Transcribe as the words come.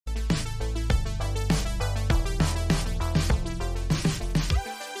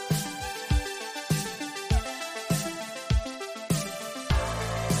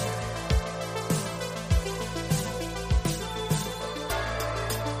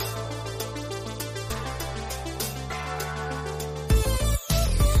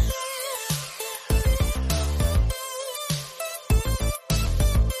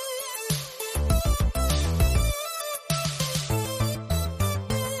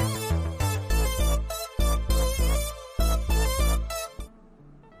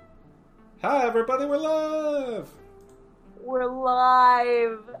Hi, everybody, we're live! We're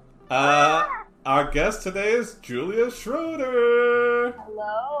live. Our guest today is Julia Schroeder.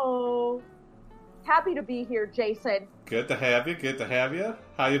 Hello. Happy to be here, Jason. Good to have you.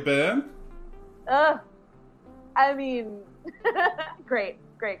 How you been? I mean, great.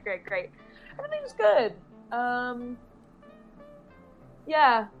 Everything's good.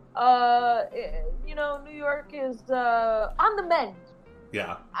 Yeah. New York is on the mend.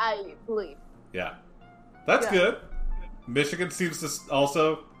 Yeah. I believe. Yeah. That's good. Michigan seems to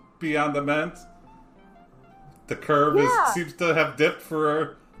also be on the mend. The curve seems to have dipped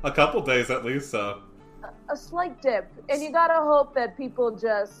for a couple days at least, so. A slight dip. And you gotta hope that people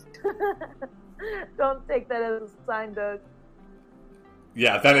just don't take that as a sign to...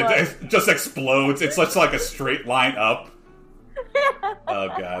 Yeah, it just explodes. It's just like a straight line up. Oh,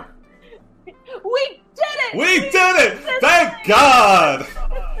 God. We did it! We did it! Thank God!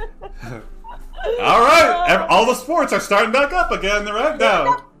 All right, all the sports are starting back up again right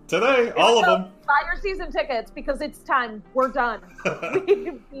now. Today, all of them. Buy your season tickets because it's time. We're done.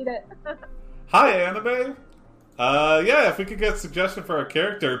 We beat it. Hi, Anime. If we could get a suggestion for a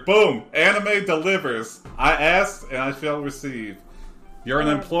character, boom, Anime delivers. I asked and I shall receive. You're an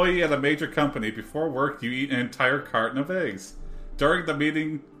employee at a major company. Before work, you eat an entire carton of eggs. During the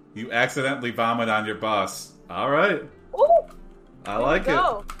meeting, you accidentally vomit on your boss. All right. Ooh, I like it.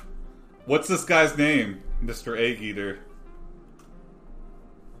 What's this guy's name, Mr. Egg Eater?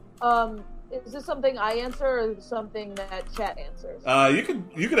 Is this something I answer or something that chat answers? You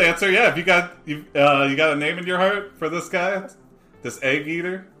could answer. Yeah, if you got a name in your heart for this guy, this Egg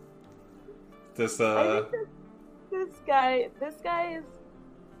Eater. This I think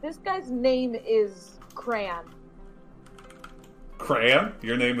this guy's name is Crayon. Crayon?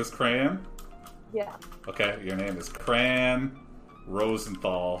 Your name is Crayon? Yeah. Okay, your name is Cran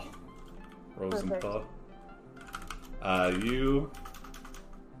Rosenthal. Rosenthal. You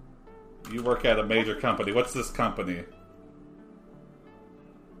work at a major company. What's this company?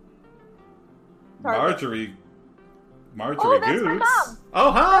 Target. Marjorie that's Goods. my mom.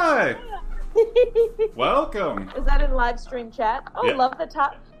 Oh, hi! Welcome. Is that in live stream chat? Oh, yeah. Love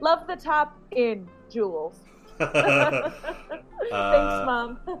the top in Jules. Thanks,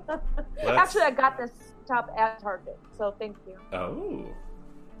 Mom. Actually, I got this top at Target, so thank you. Oh.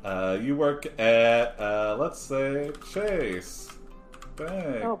 You work at, let's say, Chase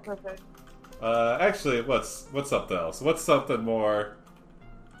Bank. Oh, perfect. Actually, what's something else? What's something more?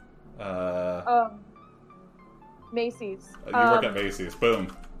 Macy's. You work at Macy's.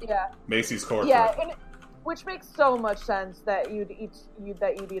 Boom. Yeah. Macy's corporate. Yeah, which makes so much sense that you'd eat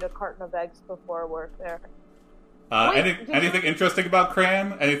a carton of eggs before work there. Anything interesting about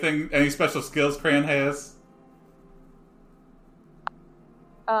Cran? Any special skills Cran has?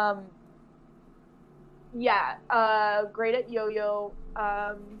 Great at yo-yo.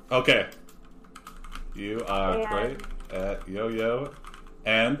 Okay. You are great at yo-yo.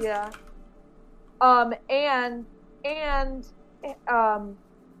 And? Yeah.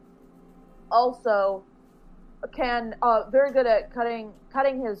 Also can very good at cutting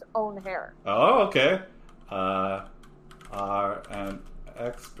his own hair. Oh, okay. Are an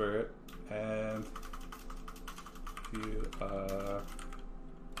expert, and you are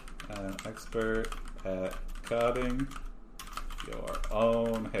an expert at cutting your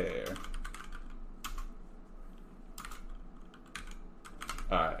own hair.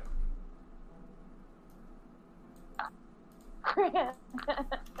 Alright.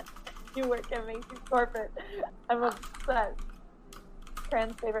 You work at Macy's corporate. I'm obsessed.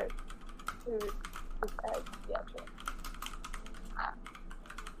 Cran's favorite food is eggs. Yeah, sure.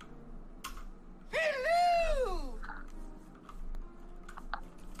 Hello!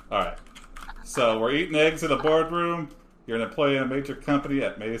 Alright. So we're eating eggs in a boardroom. You're an employee in a major company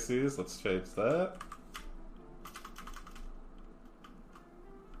at Macy's. Let's change that.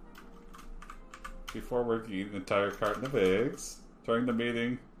 Before work, you eat an entire carton of eggs. During the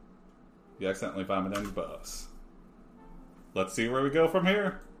meeting, you accidentally vomit on your boss. Let's see where we go from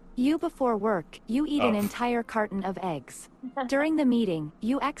here. Before work, you eat an entire carton of eggs. During the meeting,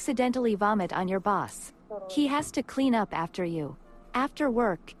 you accidentally vomit on your boss. He has to clean up after you. After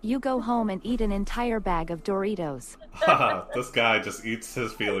work, you go home and eat an entire bag of Doritos. This guy just eats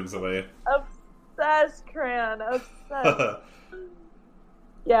his feelings away. Obsessed, Cran. Obsessed.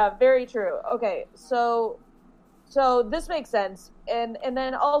 Yeah, very true. Okay, so this makes sense, and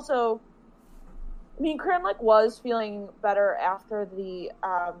then also, I mean, Cran was feeling better after the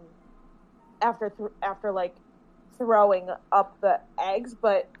after like throwing up the eggs,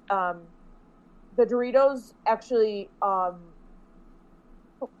 but the Doritos actually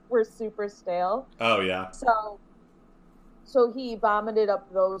were super stale. Oh yeah. So he vomited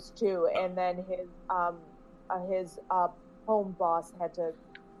up those two, and then his home boss had to.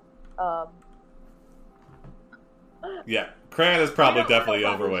 Yeah, Cran is probably definitely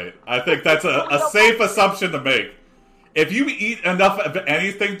overweight. I think that's a safe assumption to make. If you eat enough of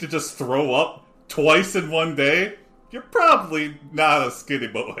anything to just throw up twice in one day, you're probably not a skinny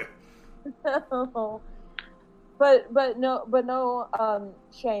boy. But no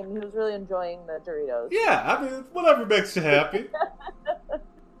shame. He was really enjoying the Doritos. Yeah, I mean, whatever makes you happy.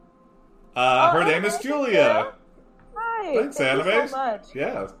 Her name is Julia. Hi. Thanks, Thank Anime. you so much.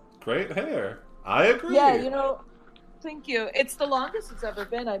 Yeah, great hair. I agree. Yeah, thank you. It's the longest it's ever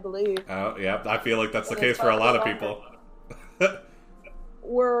been, I believe. Oh, yeah, I feel like that's the case for a lot of people.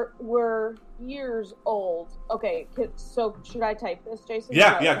 We're years old. Okay, so should I type this, Jason?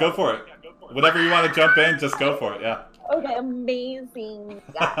 Yeah, go for it. Whatever you want to jump in, just go for it, yeah. Okay, amazing.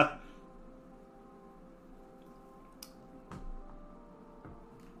 Yeah.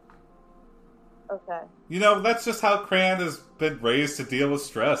 Okay. That's just how Cran has been raised to deal with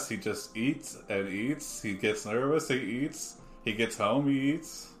stress. He just eats and eats. He gets nervous, he eats. He gets home, he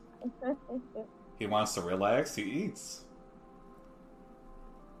eats. He wants to relax, he eats.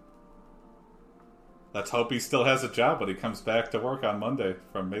 Let's hope he still has a job when he comes back to work on Monday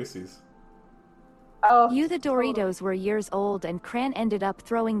from Macy's. Oh, You the Doritos were years old and Cran ended up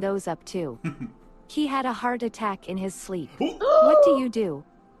throwing those up too. He had a heart attack in his sleep. What do you do?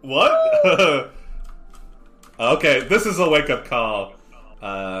 What? Okay, this is a wake-up call.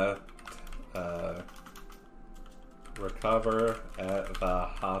 Recover at the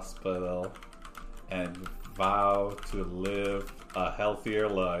hospital and vow to live a healthier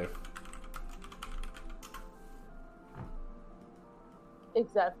life.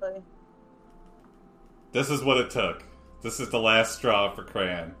 Exactly. This is what it took. This is the last straw for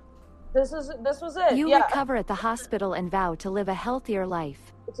Cran. This was it. You yeah. recover at the hospital and vow to live a healthier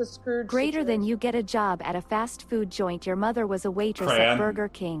life. It's a Scrooge Greater than situation. you get a job at a fast food joint. Your mother was a waitress Cran, at Burger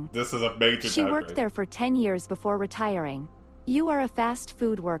King. This is a major She downgrade. worked there for 10 years before retiring. You are a fast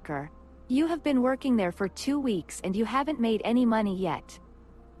food worker. You have been working there for 2 weeks and you haven't made any money yet.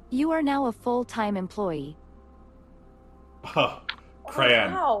 You are now a full-time employee. Oh,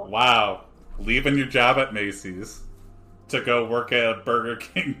 Cran. wow. Wow. Leaving your job at Macy's to go work at Burger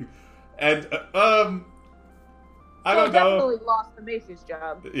King. And, I don't know. Definitely lost the Macy's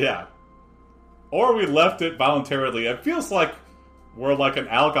job. Yeah. Or we left it voluntarily. It feels like we're like an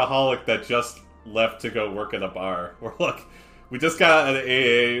alcoholic that just left to go work at a bar. We're like, we just got an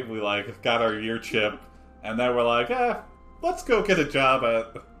AA, we like got our year chip, and then we're like, let's go get a job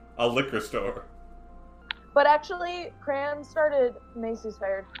at a liquor store. But actually, Cran started Macy's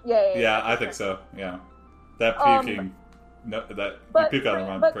fired. Yeah. Yeah, I think so. Yeah. That puking. You puke on the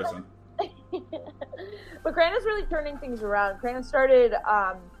wrong person. But Cran is really turning things around. Cran started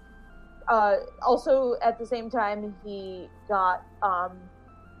also at the same time he got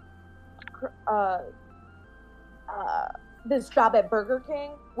this job at Burger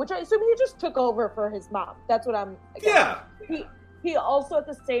King, which I assume he just took over for his mom. That's what I'm Yeah. He also at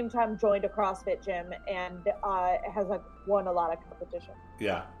the same time joined a CrossFit gym and has won a lot of competition.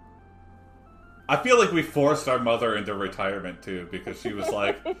 Yeah. I feel like we forced our mother into retirement too, because she was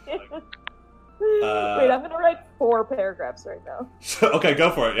like, Wait, I'm gonna write 4 paragraphs right now. okay,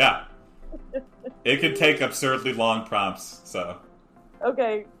 go for it, yeah. It can take absurdly long prompts, so.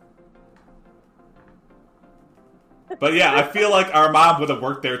 Okay. But yeah, I feel like our mom would have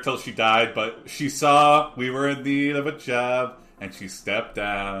worked there till she died, but she saw we were in need of a job, and she stepped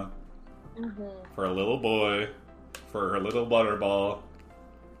down for a little boy, for her little butterball.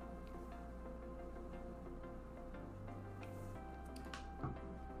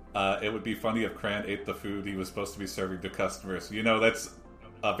 It would be funny if Cran ate the food he was supposed to be serving to customers. That's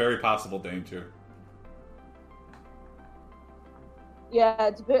a very possible danger. Yeah,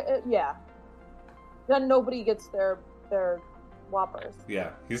 yeah. Then nobody gets their Whoppers.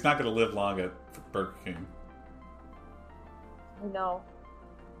 Yeah, he's not going to live long at Burger King. No.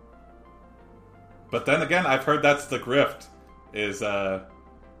 But then again, I've heard that's the grift, is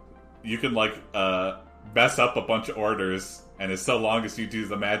you can mess up a bunch of orders, and as so long as you do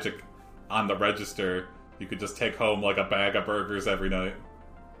the magic on the register, you could just take home like a bag of burgers every night.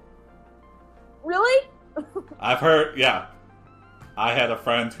 Really? I've heard, yeah. I had a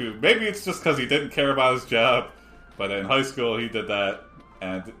friend who, maybe it's just because he didn't care about his job, but in high school he did that,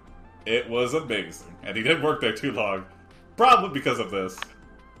 and it was amazing. And he didn't work there too long, probably because of this.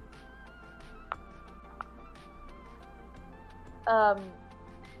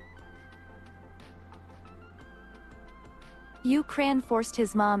 Cran forced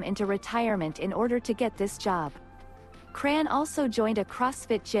his mom into retirement in order to get this job. Cran also joined a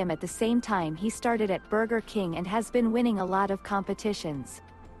CrossFit gym at the same time he started at Burger King and has been winning a lot of competitions.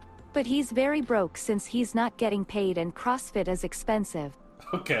 But he's very broke since he's not getting paid and CrossFit is expensive.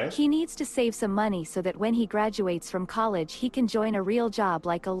 Okay. He needs to save some money so that when he graduates from college he can join a real job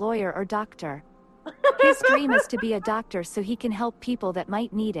like a lawyer or doctor. His dream is to be a doctor so he can help people that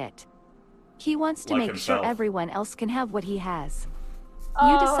might need it. He wants to Like make himself. sure everyone else can have what he has.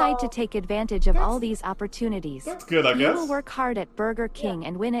 You decide to take advantage of all these opportunities. That's good, I You guess. will work hard at Burger King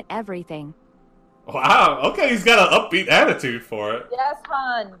and win at everything. Wow, okay, he's got an upbeat attitude for it. Yes,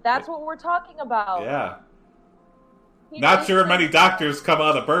 hon. That's what we're talking about. Yeah. He Not thinks sure that- many doctors come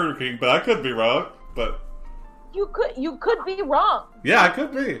out of Burger King, but I could be wrong. But You could be wrong. yeah, I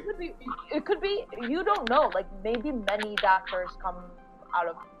could be. It could be. You don't know. Like maybe many doctors come out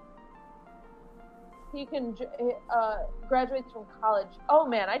of. He can graduates from college. Oh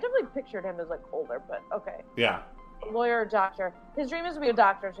man, I definitely pictured him as like older, but okay. Yeah. Lawyer or doctor. His dream is to be a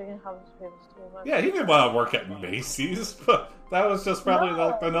doctor, so he can help his parents too much. Yeah, he didn't want to work at Macy's, but that was just probably No.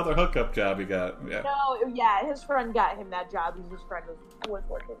 like another hookup job he got. Yeah. No, yeah, his friend got him that job because his friend was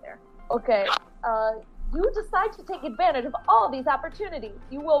working there. Okay, you decide to take advantage of all these opportunities.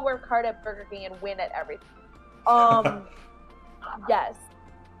 You will work hard at Burger King and win at everything. Yes.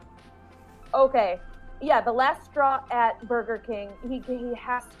 Okay, yeah, the last straw at Burger King, he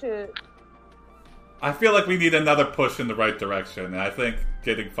has to. I feel like we need another push in the right direction, and I think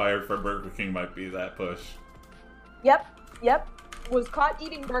getting fired from Burger King might be that push. Yep. Was caught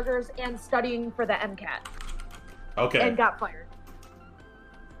eating burgers and studying for the MCAT Okay. and got fired.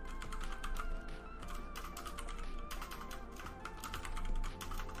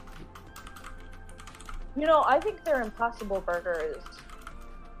 You know, I think their Impossible Burger is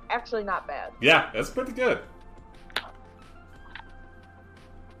actually not bad. Yeah, that's pretty good.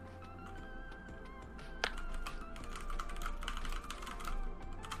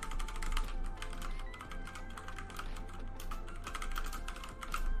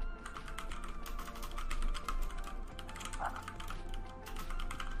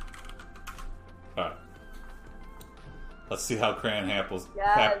 Alright. Let's see how Cran handles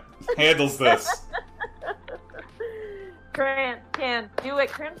this. Cran can do it.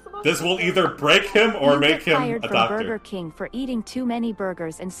 Cran's the most. This will either break him or You make get him fired a from doctor. Burger King for eating too many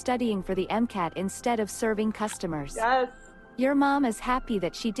burgers and studying for the MCAT instead of serving customers. Yes. Your mom is happy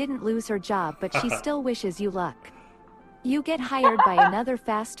that she didn't lose her job, but she still wishes you luck. You get hired by another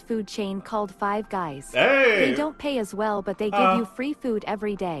fast food chain called Five Guys. Hey! They don't pay as well, but they give you free food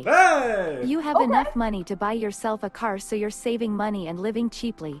every day. Hey! You have enough money to buy yourself a car, so you're saving money and living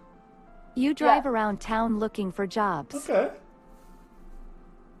cheaply. You drive around town looking for jobs. Okay.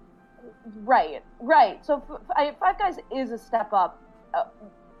 Right. So Five Guys is a step up,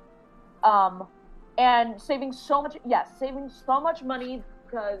 and saving so much money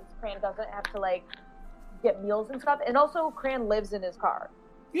because Cran doesn't have to like get meals and stuff, and also Cran lives in his car.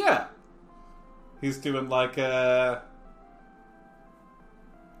 Yeah. He's doing like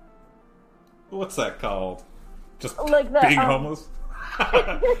what's that called? Just Like the, being homeless?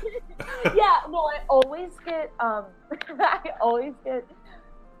 Yeah, no, I always get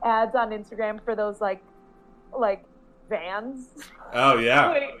ads on Instagram for those like vans. Oh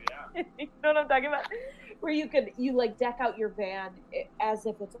yeah. Wait, you know what I'm talking about? Where you like deck out your van as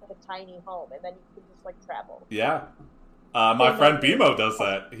if it's like a tiny home, and then you can just like travel. Yeah. My friend Bimo does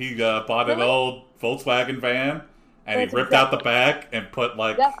that. He bought an old Volkswagen van, and That's he ripped out the back and put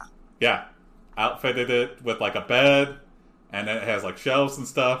like, Yes. outfitted it with like a bed, and then it has like shelves and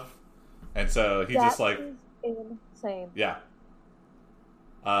stuff. And so he just like, is insane. yeah.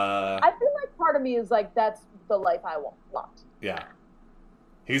 I feel like part of me is like, that's the life I want. Yeah.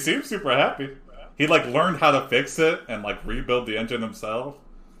 He seems super happy. He like learned how to fix it and like rebuild the engine himself.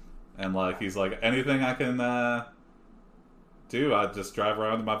 And like he's like, anything I can do, I just drive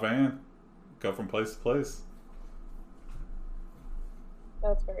around in my van, go from place to place.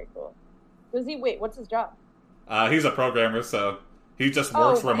 That's very cool. What's his job? He's a programmer, so he just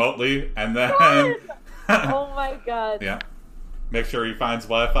works remotely, and then Oh my god. yeah, make sure he finds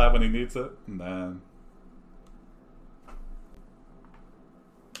Wi-Fi when he needs it, and then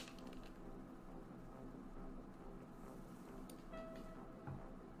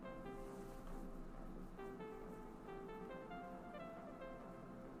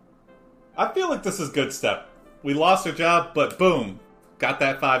I feel like this is a good step. We lost our job, but boom, got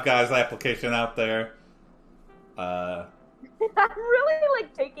that Five Guys application out there. I'm really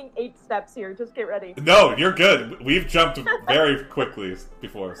like taking 8 steps here. Just get ready. No, you're good. We've jumped very quickly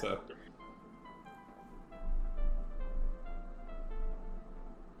before, so.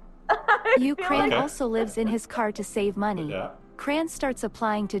 You Cran Okay. also lives in his car to save money. Yeah. Cran starts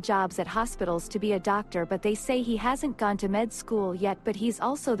applying to jobs at hospitals to be a doctor, but they say he hasn't gone to med school yet, but he's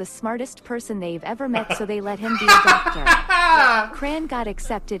also the smartest person they've ever met, so they let him be a doctor. Cran got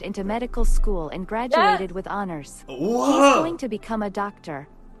accepted into medical school and graduated with honors. He's Whoa! going to become a doctor.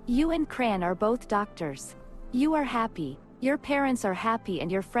 You and Cran are both doctors. You are happy. Your parents are happy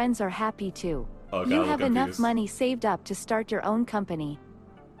and your friends are happy too. Oh, God, You I'm have enough confused. money saved up to start your own company.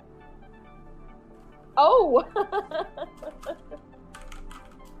 Oh.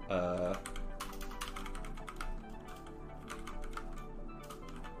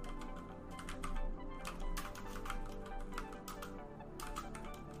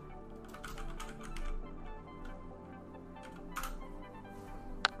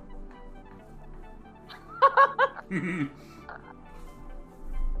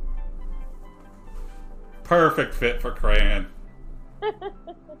 Perfect fit for Cran.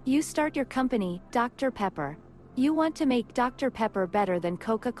 You start your company, Dr. Pepper. You want to make Dr. Pepper better than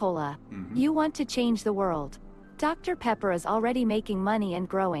Coca-Cola. You want to change the world. Dr. Pepper is already making money and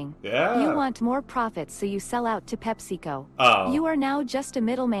growing. Yeah. You want more profits, so you sell out to PepsiCo. Oh. You are now just a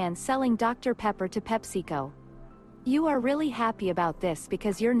middleman selling Dr. Pepper to PepsiCo. You are really happy about this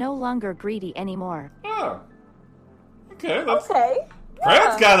because you're no longer greedy anymore. Oh. Okay, that's... Okay.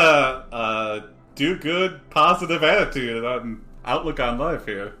 Cran's got a do good, positive attitude and outlook on life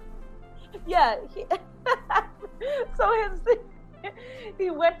here. Yeah. So he's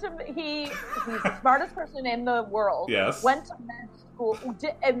the smartest person in the world. Yes. Went to med school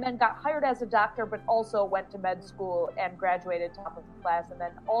and then got hired as a doctor, but also went to med school and graduated top of the class, and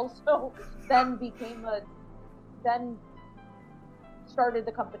then also then started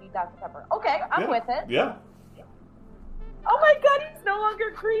the company Dr. Pepper. Okay, I'm with it. Yeah. Oh my God, he's no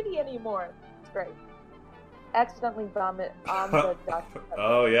longer greedy anymore. It's great. Accidentally vomit on the Dr. Pepper.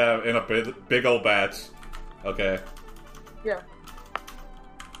 Oh, yeah, in a big old batch. Okay. Yeah.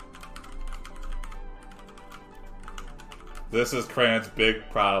 This is Cran's big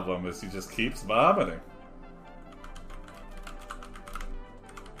problem, is he just keeps vomiting.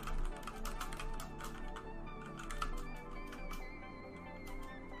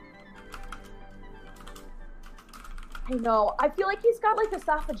 I know. I feel like he's got like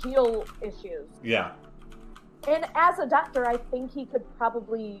esophageal issues. Yeah. And as a doctor, I think he could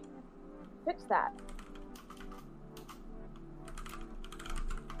probably fix that.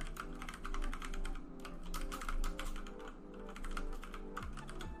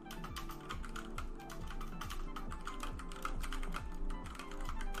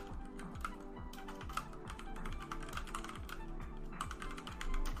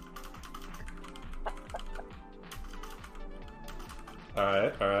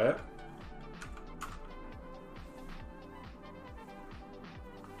 Alright, alright.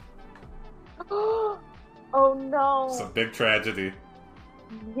 Oh no. It's a big tragedy.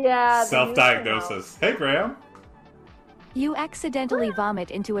 Yeah. Self-diagnosis. Hey, Graham. You accidentally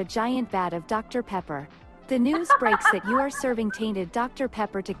vomit into a giant vat of Dr. Pepper. The news breaks that you are serving tainted Dr.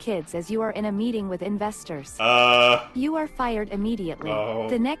 Pepper to kids as you are in a meeting with investors. You are fired immediately. Oh,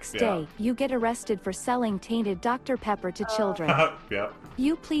 The next yeah. day, you get arrested for selling tainted Dr. Pepper to children. Yep.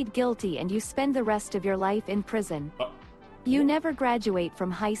 You plead guilty and you spend the rest of your life in prison. Oh. You never graduate from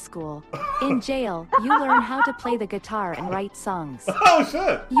high school. In jail, you learn how to play the guitar and write songs. Oh,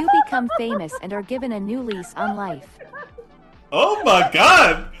 shit. You become famous and are given a new lease on life. Oh, my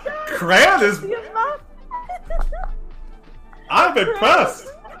God. Cran is... I'm impressed.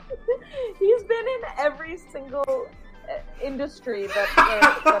 He's been in every single industry that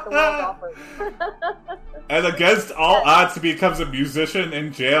the world offers. And against all odds, he becomes a musician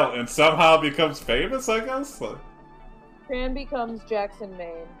in jail and somehow becomes famous, I guess? Like, Cran becomes Jackson,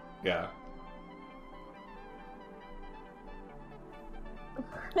 Maine. yeah.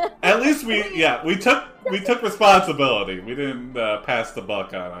 At least we took responsibility. We didn't pass the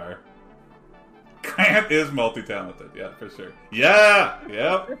buck on our... Cran is multi-talented, yeah, for sure. Yeah,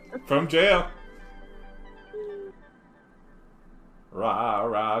 yep, from jail. Rah,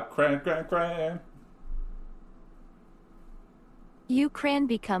 rah, Cran. You Cran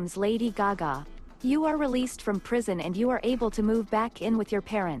becomes Lady Gaga. You are released from prison and you are able to move back in with your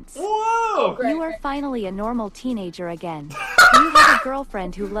parents. Whoa! You are finally a normal teenager again. You have a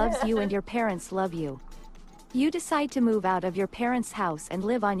girlfriend who loves you and your parents love you. You decide to move out of your parents' house and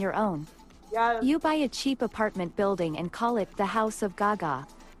live on your own. Yeah. You buy a cheap apartment building and call it the House of Gaga.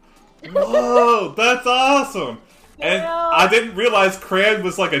 Whoa, that's awesome! And Yeah. I didn't realize Cran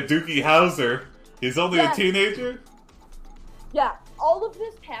was like a Doogie Howser. He's only Yes. a teenager? Yeah. all of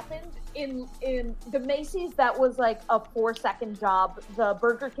this happened in the Macy's. That was like a 4-second job. The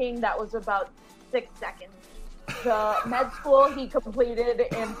Burger King, that was about 6 seconds. The med school he completed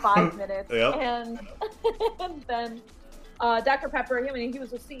in 5 minutes. Yep. And then Dr. Pepper, he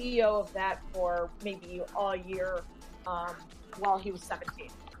was the CEO of that for maybe a year while he was 17.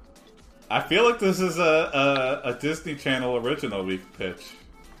 I feel like this is a Disney Channel original we pitch.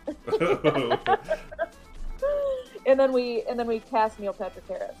 and then we cast Neil Patrick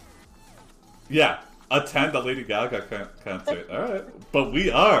Harris. Yeah, attend a Lady Gaga concert. All right, but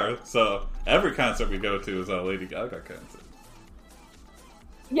we are, so every concert we go to is a Lady Gaga concert.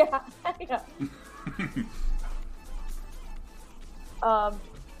 Yeah.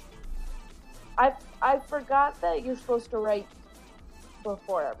 I forgot that you're supposed to write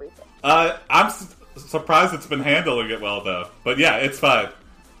before everything. I'm surprised it's been handling it well, though. But yeah, it's fine.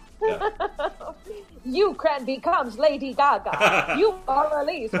 Yeah. Ukraine becomes Lady Gaga. You are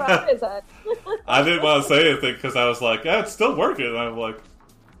released from prison. I didn't want to say anything because I was like, yeah, it's still working. And I'm like...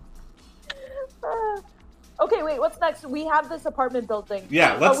 Okay, wait, what's next? We have this apartment building.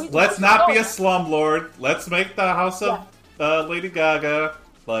 Yeah, let's not be a slumlord. Let's make the house of Lady Gaga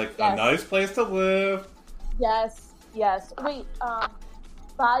a nice place to live. Yes. Wait,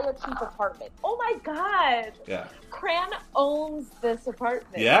 buy a cheap apartment. Oh my god! Yeah. Cran owns this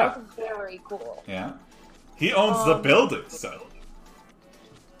apartment. Yeah. That's very cool. Yeah. He owns the building, so.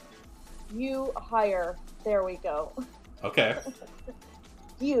 You hire. There we go. Okay.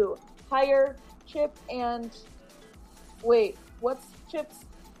 You hire Chip and... Wait, what's Chip's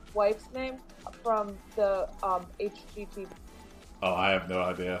wife's name from the HGTV? Oh, I have no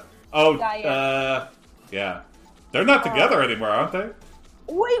idea. Oh, yeah. They're not together anymore, aren't they?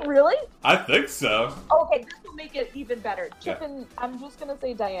 Wait, really? I think so. Okay, this will make it even better. Chip and... I'm just going to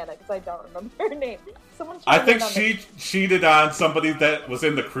say Diana, because I don't remember her name. I think she cheated on somebody that was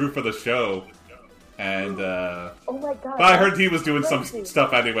in the crew for the show. And, oh my god. But I heard he was doing some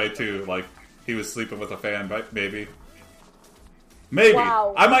stuff anyway, too. Like, he was sleeping with a fan, right? Maybe.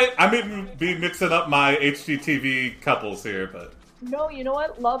 Wow. I might be mixing up my HGTV couples here, but... No, you know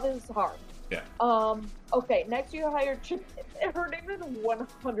what? Love is hard. Yeah. Okay, next you hire Chip. Her name is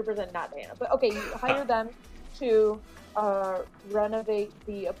 100% not Diana. But okay, you hire them to renovate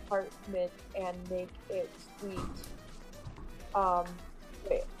the apartment and make it sweet.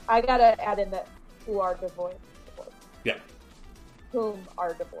 Wait, I gotta add in that who are divorced. Yeah. Whom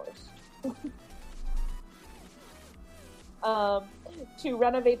are divorced. To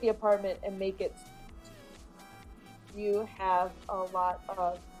renovate the apartment and make it, you have a lot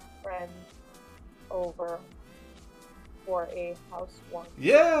of friends over for a housewarming.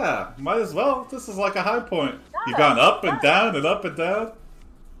 Yeah, might as well. This is like a high point. Yes, you've gone up and down and up and down.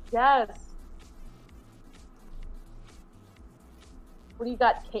 Yes. What do you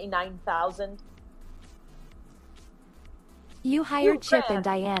got, K9000? You hire Chip and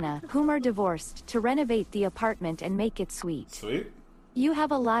Diana, whom are divorced, to renovate the apartment and make it sweet. Sweet. You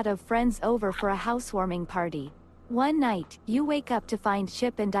have a lot of friends over for a housewarming party. One night, you wake up to find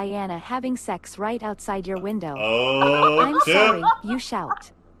Chip and Diana having sex right outside your window. Oh, I'm Chip. sorry, you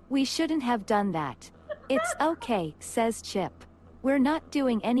shout. We shouldn't have done that. It's okay, says Chip. We're not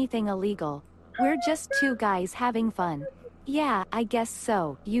doing anything illegal. We're just two guys having fun. Yeah, I guess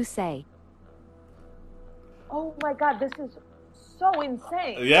so, you say. Oh my god, this is so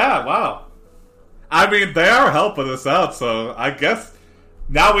insane. Yeah, wow. I mean, they are helping us out, so I guess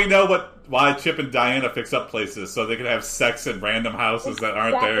now we know why Chip and Diana fix up places, so they can have sex in random houses that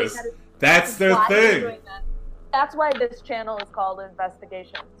aren't theirs. That's their thing. That's why this channel is called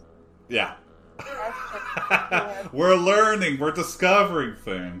Investigations. Yeah. We're learning. We're discovering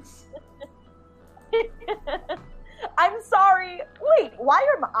things. I'm sorry. Wait, why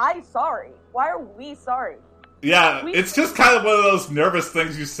am I sorry? Why are we sorry? Yeah, it's just kind of one of those nervous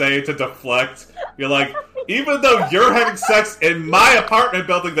things you say to deflect. You're like, even though you're having sex in my apartment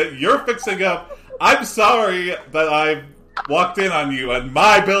building that you're fixing up, I'm sorry that I walked in on you in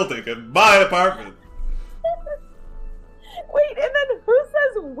my building, in my apartment. Wait, and then who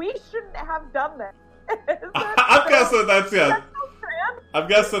says we shouldn't have done that? I'm guessing that's, yeah. I'm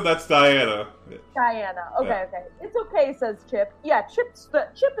guessing that's Diana. Diana. Okay, okay. It's okay, says Chip. Yeah, Chip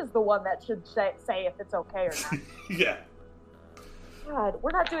is the one that should say if it's okay or not. Yeah. God,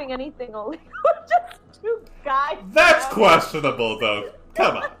 we're not doing anything illegal. We're just two guys. That's questionable, though.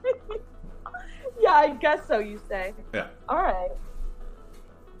 Come on. Yeah, I guess so, you say. Yeah. Alright.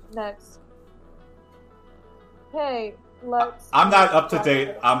 Next. Hey, let's... I'm not up to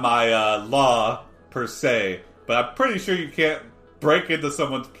date on my law, per se, but I'm pretty sure you can't break into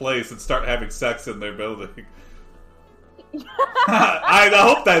someone's place and start having sex in their building. I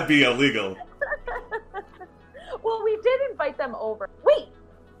hope that'd be illegal. Well, we did invite them over. Wait,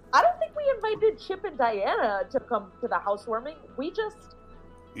 I don't think we invited Chip and Diana to come to the housewarming. We just...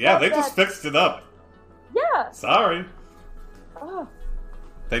 Yeah, they just fixed it up. Yeah. Sorry. Oh.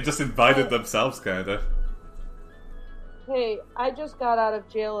 They just invited themselves, kinda. Hey, I just got out of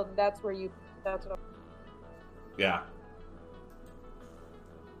jail, and that's what Yeah.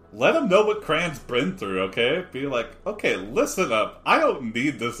 Let them know what Cran's been through, okay? Be like, okay, listen up. I don't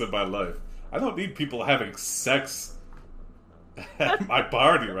need this in my life. I don't need people having sex at my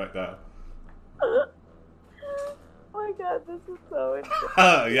party right now. Oh my god, this is so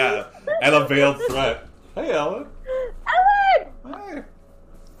interesting. Yeah, and a veiled threat. Hey, Ellen. Ellen! Hey.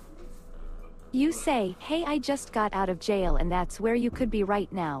 You say, hey, I just got out of jail and that's where you could be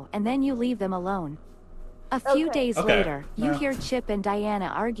right now, and then you leave them alone. A few days later, you hear Chip and Diana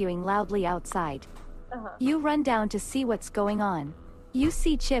arguing loudly outside. You run down to see what's going on. You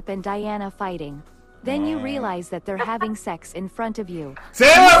see Chip and Diana fighting. Then you realize that they're having sex in front of you.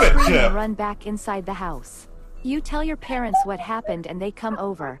 Damn it, You Chip! run back inside the house. You tell your parents what happened and they come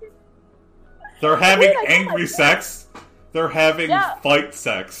over. They're having angry sex. They're having fight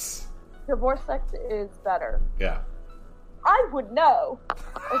sex. Divorce sex is better. Yeah. I would know.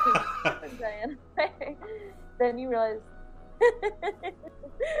 Okay, Chip and Diana. Then you realize... you tell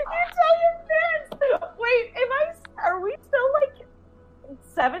your parents! Wait, are we still like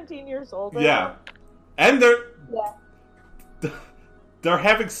 17 years old? Yeah. And they're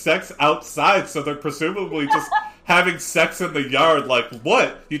having sex outside, so they're presumably just having sex in the yard. Like,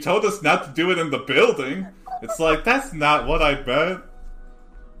 what? You told us not to do it in the building. It's like, that's not what I meant.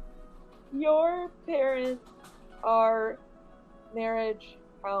 Your parents are marriage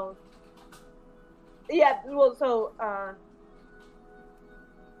bound. Yeah, well, so,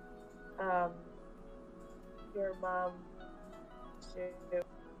 your mom did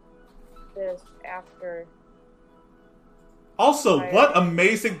this after. Also, what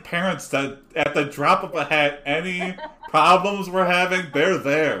amazing parents that at the drop of a hat, any problems we're having, they're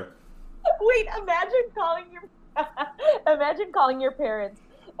there. Wait, imagine calling your parents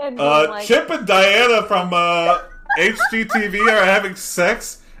and being like, Chip and Diana from HGTV are having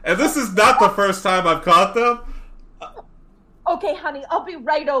sex, and this is not the first time I've caught them. Okay, honey, I'll be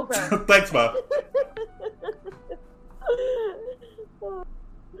right over. Thanks, Mom.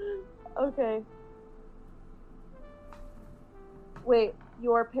 Okay. Wait,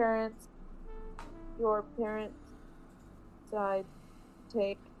 your parents died.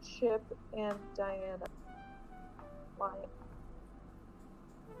 Take Chip and Diana. Why?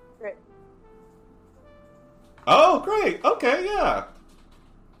 Great. Oh, great. Okay, yeah.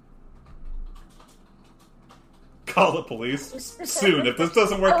 Call the police soon. If this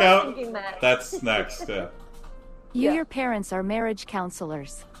doesn't work out, that's next. Yeah. Your parents are marriage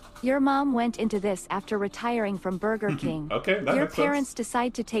counselors. Your mom went into this after retiring from Burger King. Okay, that Your makes parents sense.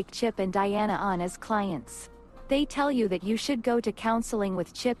 decide to take Chip and Diana on as clients. They tell you that you should go to counseling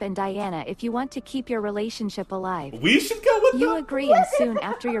with Chip and Diana if you want to keep your relationship alive. We should go with You them? agree, and soon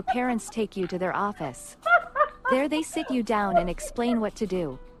after your parents take you to their office. There they sit you down and explain what to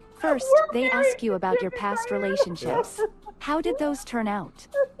do. First, they ask you about your past relationships. How did those turn out?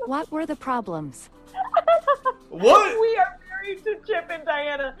 What were the problems? What? We are married to Chip and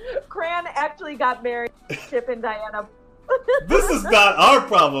Diana. Cran actually got married to Chip and Diana. This is not our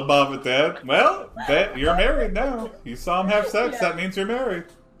problem, Mom and Dad. Well, you're married now. You saw them have sex. That means you're married.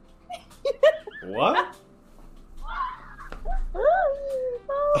 What?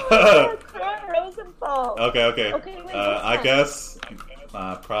 Oh, Cran Rosenthal. Okay. Wait, I guess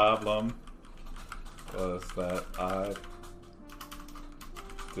my problem was that I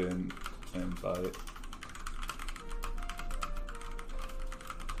didn't invite.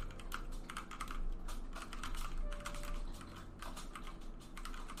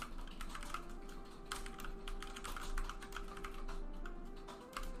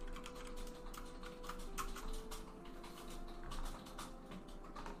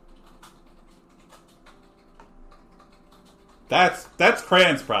 That's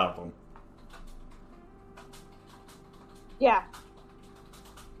Cran's problem. Yeah.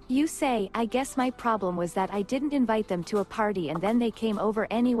 You say, I guess my problem was that I didn't invite them to a party and then they came over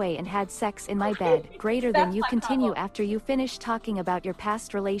anyway and had sex in my bed. Greater than you continue after you finish talking about your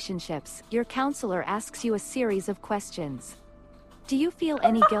past relationships. Your counselor asks you a series of questions. Do you feel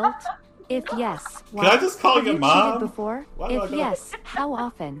any guilt? If yes, why? Can I just call Have you you Mom? cheated before? Why do I If go- yes, how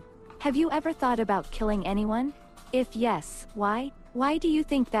often? Have you ever thought about killing anyone? If yes, why? Why do you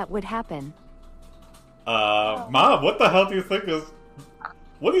think that would happen? Mom, what the hell do you think is...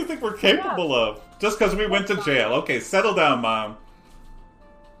 What do you think we're capable of? Just because we went to jail. Okay, settle down, Mom.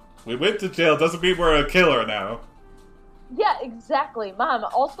 We went to jail doesn't mean we're a killer now. Yeah, exactly, Mom.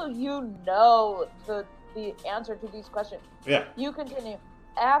 Also, you know the answer to these questions. Yeah. You continue.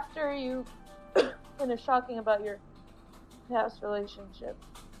 After you finish talking about your past relationship.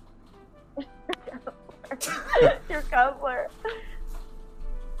 Your counselor.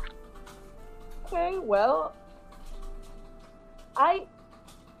 Okay, well, I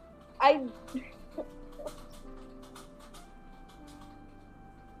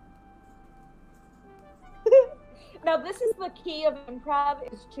now this is the key of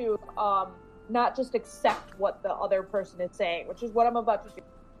improv, is to not just accept what the other person is saying, which is what I'm about to do.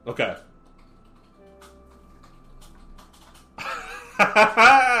 Okay.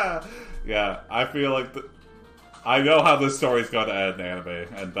 Yeah, I feel like I know how this story's going to end, Anime,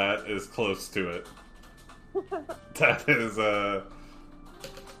 and that is close to it. That is,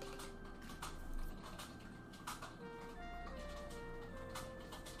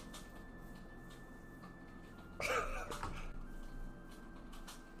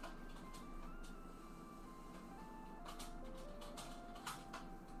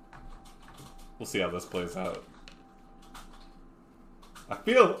 we'll see how this plays out. I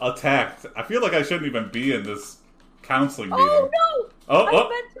feel attacked. I feel like I shouldn't even be in this counseling meeting. Oh no! Oh, I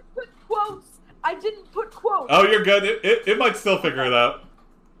meant to put quotes. I didn't put quotes. Oh, you're good. It might still figure it out.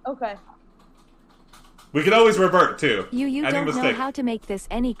 Okay. We can always revert, too. You don't know how to make this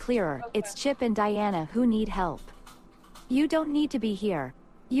any clearer. Okay. It's Chip and Diana who need help. You don't need to be here.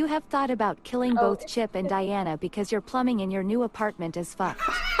 You have thought about killing both Chip and Diana because your plumbing in your new apartment is fucked.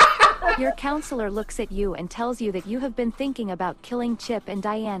 Your counselor looks at you and tells you that you have been thinking about killing Chip and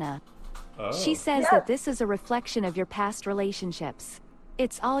Diana. Oh. She says that this is a reflection of your past relationships.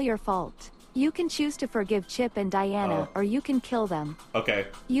 It's all your fault. You can choose to forgive Chip and Diana, or you can kill them. Okay.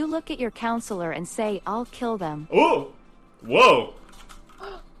 You look at your counselor and say, I'll kill them. Ooh! Whoa!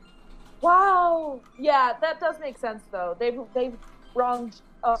 Wow! Yeah, that does make sense, though. They've wronged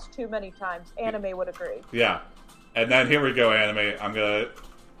us too many times. Anime would agree. Yeah. And then here we go, Anime.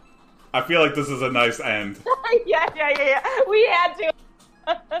 I feel like this is a nice end. Yeah. We had to.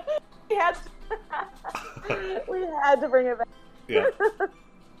 We had to bring it back. Yeah.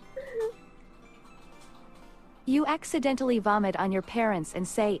 You accidentally vomit on your parents and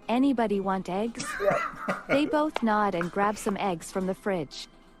say, anybody want eggs? Yeah. They both nod and grab some eggs from the fridge.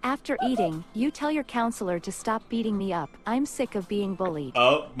 After eating, you tell your counselor to stop beating me up. I'm sick of being bullied.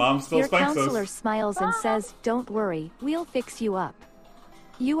 Oh, Mom still spanks us. Your counselor smiles and says, don't worry, we'll fix you up.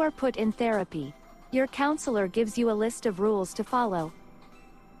 You are put in therapy. Your counselor gives you a list of rules to follow.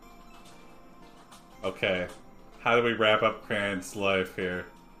 Okay. How do we wrap up Cran's life here?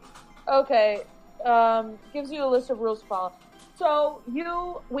 Okay. Gives you a list of rules to follow. So,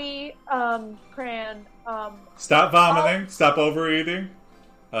 Cran, stop vomiting. Stop overeating.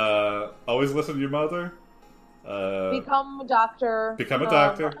 Always listen to your mother. Become a doctor. Become a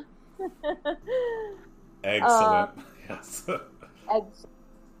doctor. Excellent. Yes. Excellent.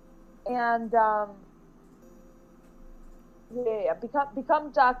 And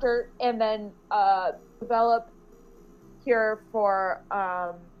become doctor, and then develop cure for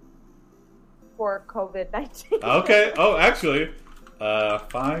COVID-19. Okay. Oh, actually,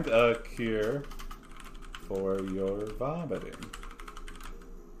 find a cure for your vomiting.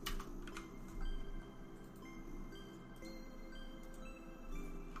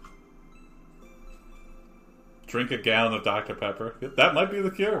 Drink a gallon of Dr. Pepper. That might be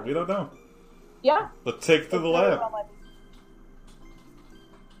the cure. We don't know. Yeah. Let's take it to the lab.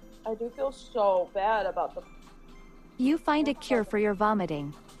 I do feel so bad about the... You find a cure for your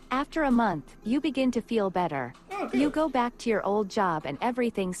vomiting. After a month, you begin to feel better. Oh, you go back to your old job and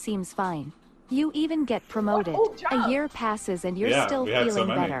everything seems fine. You even get promoted. A year passes and you're still feeling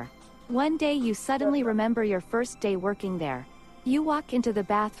better. One day you suddenly remember your first day working there. You walk into the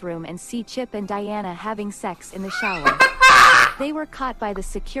bathroom and see Chip and Diana having sex in the shower. They were caught by the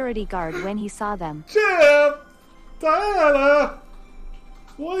security guard when he saw them. Chip! Diana!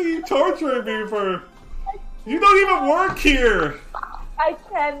 What are you torturing me for? You don't even work here! I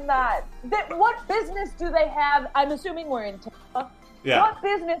cannot. What business do they have? I'm assuming we're in Tampa. Yeah. What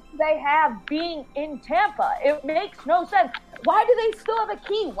business do they have being in Tampa? It makes no sense. Why do they still have a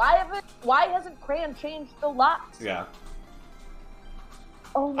key? Why hasn't Cran changed the locks? Yeah.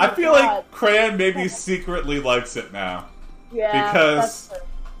 Oh my I feel God. like Cran maybe secretly likes it now. Yeah. Because that's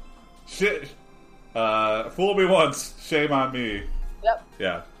shit, fool me once, shame on me. Yep.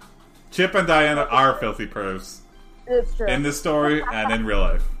 Yeah. Chip and Diana are filthy pros. It's true. In this story and in real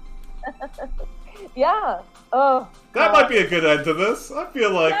life. Yeah. Oh, That might be a good end to this. I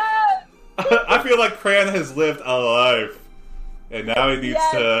feel like I feel like Cran has lived a life, and now he needs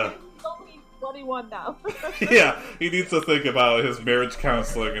to. He's only 21 now. Yeah, he needs to think about his marriage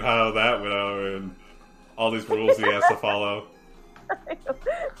counseling and how that went over, and all these rules he has to follow.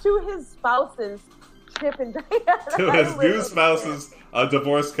 To his spouses, Chip and Diana. To his new spouses, a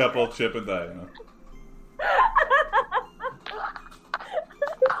divorced couple, Chip and Diana.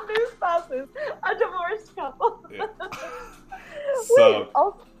 New spouses, a divorced couple. Yeah. Wait,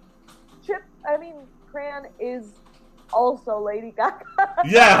 also, Cran is also Lady Gaga.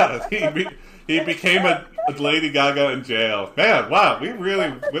 Yeah, he became a Lady Gaga in jail. Man, wow, we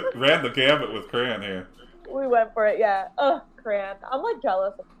really ran the gambit with Cran here. We went for it, yeah. Ugh, Cran. I'm like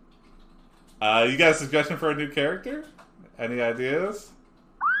jealous. You got a suggestion for a new character? Any ideas?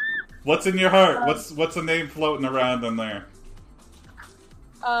 What's in your heart? What's a name floating around in there?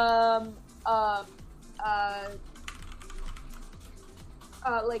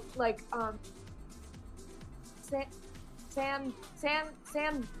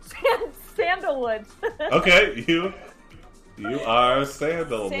 Sandalwood. Okay, you are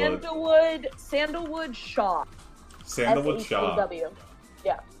Sandalwood. Sandalwood Shaw. Sandalwood Shaw. S-H-A-W.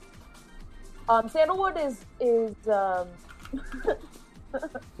 Yeah. Sandalwood is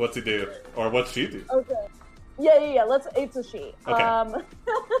What's he do? Or what's she do? Okay. Yeah. It's a she. Okay.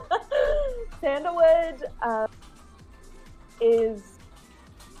 Sandalwood is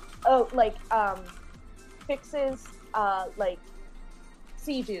fixes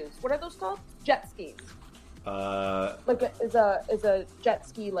sea doos. What are those called? Jet skis. Is a jet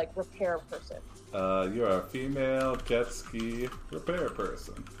ski repair person. You are a female jet ski repair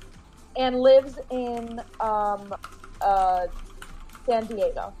person. And lives in San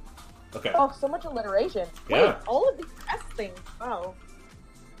Diego. Okay. Oh, so much alliteration. Yeah. Wait, all of these S things. Oh.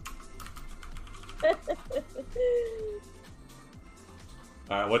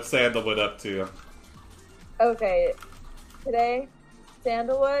 Alright, what's Sandalwood up to? Okay. Today,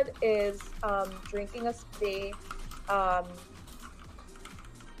 Sandalwood is drinking a smoothie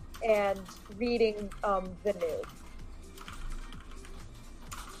and reading the news.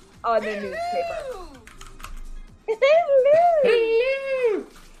 On the newspaper. Hello!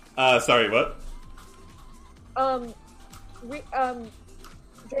 Sorry, what?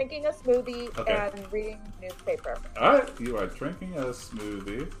 Drinking a smoothie Okay. and reading newspaper. Alright, you are drinking a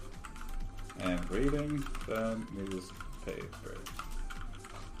smoothie and reading the newspaper.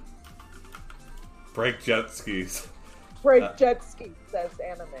 Break jet skis. Break jet ski, says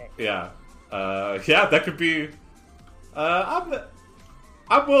anime. Yeah. Yeah, that could be... I'm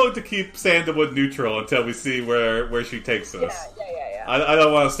willing to keep Sandalwood neutral until we see where she takes us. Yeah. I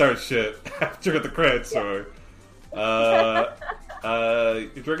don't want to start shit after the credits. Or you're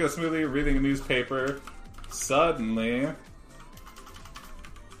drinking a smoothie, reading a newspaper. Suddenly,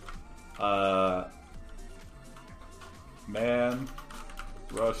 man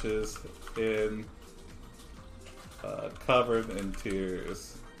rushes in, covered in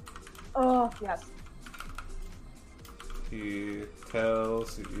tears. Oh, yes. He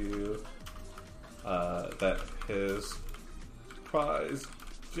tells you that his prize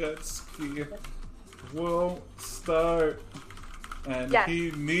jet ski won't start, and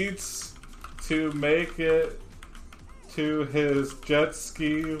he needs to make it to his jet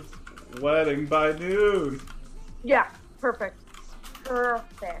ski wedding by noon. Yeah, perfect.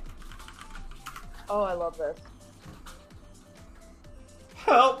 Perfect. Oh, I love this.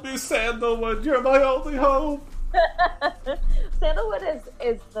 Help me, Sandalwood, you're my only hope. Sandalwood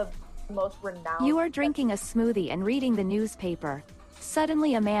is the most renowned. You are drinking a smoothie and reading the newspaper.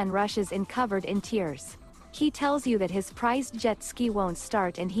 Suddenly a man rushes in covered in tears. He tells you that his prized jet ski won't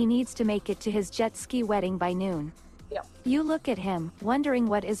start and he needs to make it to his jet ski wedding by noon. Yep. You look at him, wondering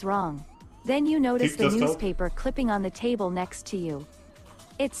what is wrong. Then you notice the newspaper clipping on the table next to you.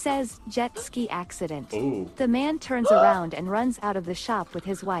 It says, jet ski accident. Ooh. The man turns around and runs out of the shop with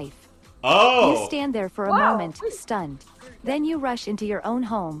his wife. Oh! You stand there for a moment, stunned. Then you rush into your own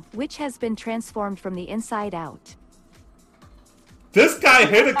home, which has been transformed from the inside out. This guy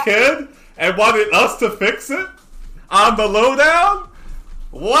hit a kid and wanted us to fix it? On the lowdown?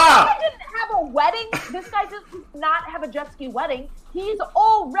 Wow! This guy didn't have a wedding. This guy does not have a jet ski wedding. He's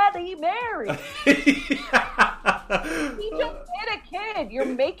already married. He just hit a kid. You're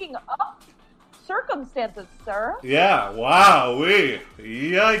making up circumstances, sir. Yeah, wow,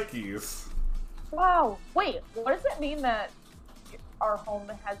 yikes. Wow. Wait, what does it mean that our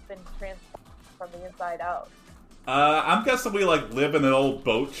home has been transformed from the inside out? I'm guessing we live in an old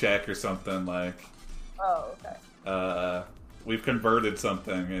boat shack or something. Oh, okay. We've converted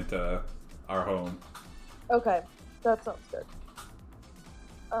something into our home. Okay, that sounds good.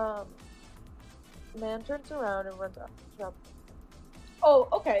 Man turns around and runs up. Oh,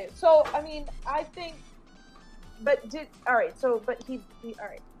 okay. So I mean, I think, but all right. So, but he all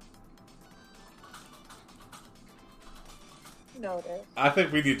right. Notice. I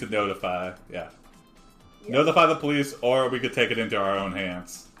think we need to notify. Yeah. Notify the police, or we could take it into our own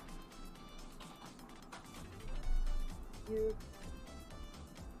hands.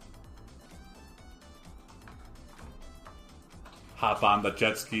 Hop on the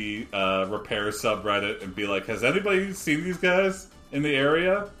jet ski repair subreddit and be like, has anybody seen these guys in the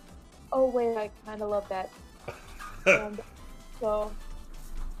area? Oh, wait, I kind of love that. So...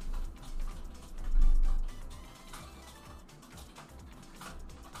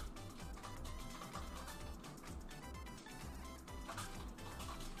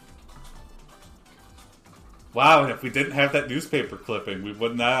 Wow, if we didn't have that newspaper clipping, we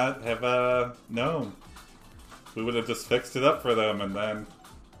would not have known. We would have just fixed it up for them, and then...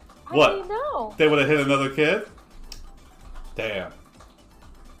 What? I know. They would have hit another kid? Damn.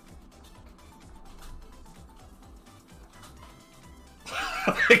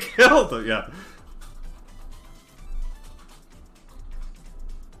 They killed him, yeah.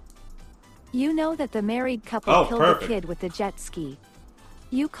 You know that the married couple killed perfect. the kid with the jet ski.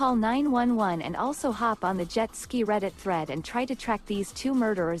 You call 911 and also hop on the jet ski Reddit thread and try to track these two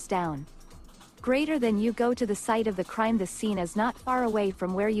murderers down. Greater than you go to the site of the crime. The scene is not far away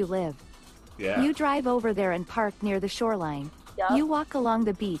from where you live. Yeah. You drive over there and park near the shoreline. Yep. You walk along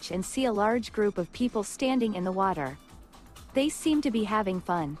the beach and see a large group of people standing in the water. They seem to be having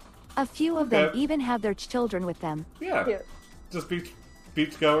fun. A few of them even have their children with them. Yeah. Cute. Just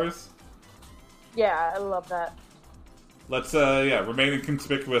beachgoers. Yeah, I love that. Let's, remain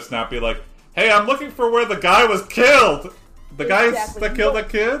inconspicuous, not be like, hey, I'm looking for where the guy was killed! The guy that killed that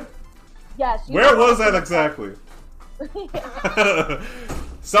kid? Yes. Where was that exactly?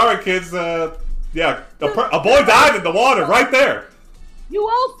 Sorry, kids, a boy died in the water, right there! You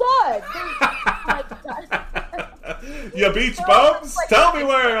all saw it! You beach bums? Tell me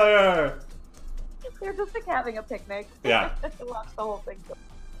where they are! They're just like having a picnic. Yeah. Watch the whole thing.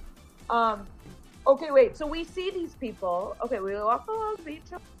 Okay, wait. So we see these people. Okay, we walk along the beach.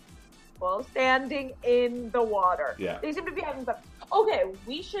 People standing in the water. Yeah. They seem to be having fun. Okay,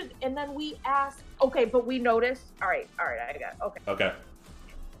 we should, and then we ask. Okay, but we notice. All right. I got it. Okay. Okay.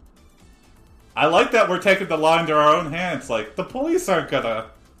 I like that we're taking the law into our own hands. Like, the police aren't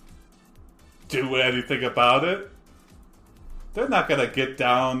gonna do anything about it. They're not gonna get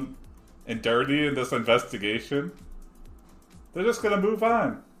down and dirty in this investigation. They're just gonna move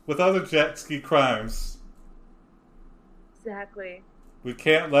on with other jet ski crimes. Exactly. We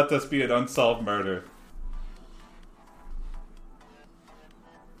can't let this be an unsolved murder.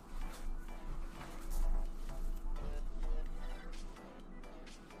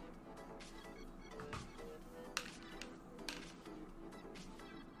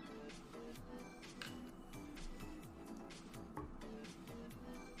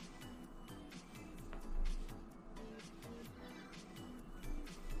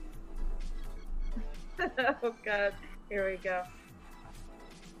 Oh god, here we go.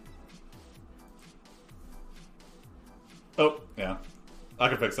 Oh, yeah. I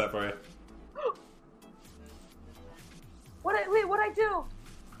can fix that for you. What'd I do?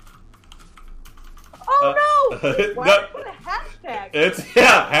 Oh no! Wait, what? No. What a hashtag!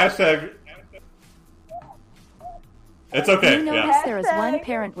 Hashtag. It's okay. You notice Yeah. there is one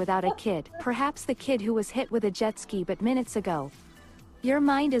parent without a kid, perhaps the kid who was hit with a jet ski but minutes ago. Your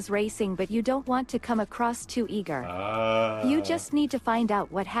mind is racing, but you don't want to come across too eager. You just need to find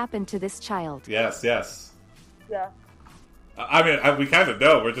out what happened to this child. Yes. Yeah. I mean, we kind of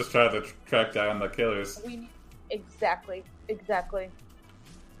know. We're just trying to track down the killers. Exactly.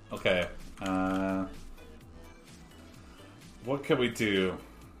 Okay. What can we do?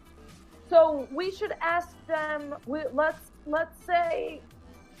 So we should ask them. Let's say,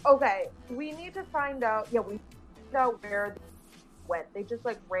 okay, we need to find out. Yeah, we find out where they went. They just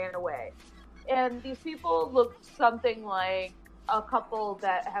like ran away, and these people look something like a couple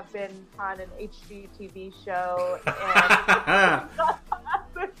that have been on an HGTV show and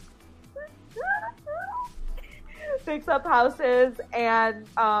fix up houses, and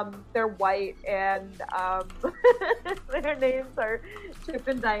they're white, and their names are Chip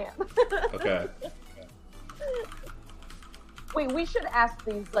and Diane. Okay. Wait, we should ask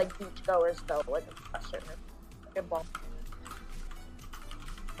these like beachgoers though, like a question. Like a ball.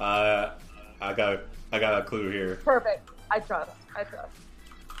 I got a clue here. Perfect. I trust.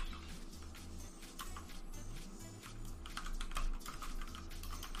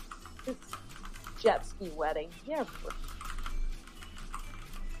 jet ski wedding. Yeah.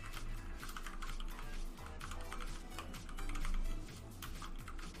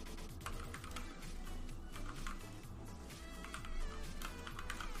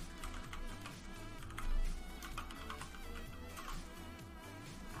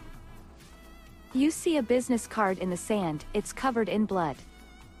 You see a business card in the sand, it's covered in blood.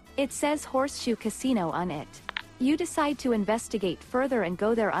 It says Horseshoe Casino on it. You decide to investigate further and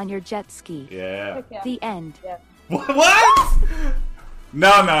go there on your jet ski. Yeah. The end. Yeah. What?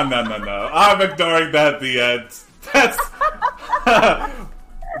 No. I'm ignoring that at the end.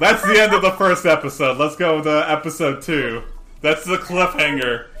 That's the end of the first episode. Let's go to episode 2. That's the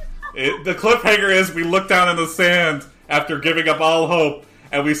cliffhanger. The cliffhanger is we look down in the sand after giving up all hope,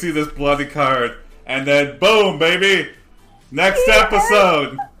 and we see this bloody card. And then, boom, baby! Next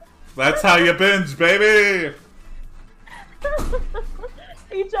episode! That's how you binge, baby!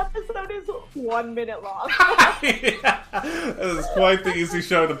 Each episode is 1 minute long. Yeah. It is quite the easy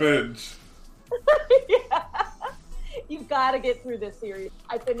show to binge. Yeah. You gotta get through this series.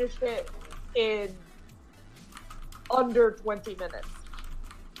 I finished it in under 20 minutes.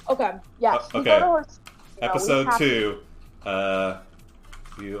 Okay, yes. Okay. Episode 2.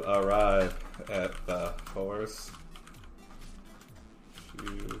 You arrive at the Horseshoe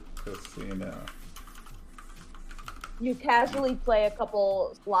Casino. You casually play a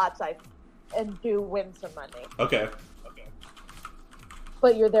couple slots and do win some money. Okay.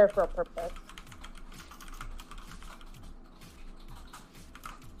 But you're there for a purpose.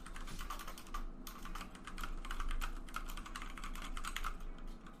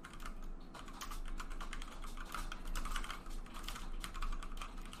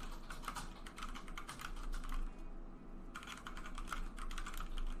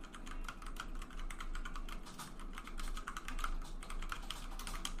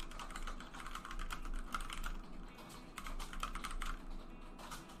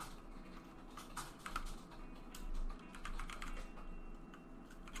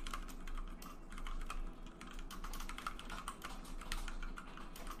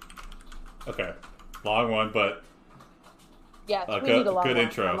 Okay. Long one, but yes, we good, need a long good one.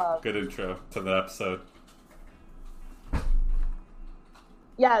 intro. Good intro to the episode.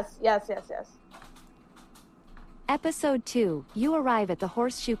 Yes. Episode 2, you arrive at the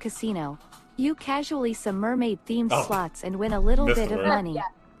Horseshoe Casino. You casually some mermaid-themed slots and win a little bit of money.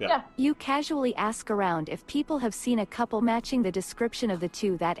 Yeah. You casually ask around if people have seen a couple matching the description of the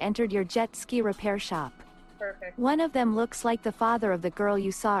two that entered your jet ski repair shop. Perfect. One of them looks like the father of the girl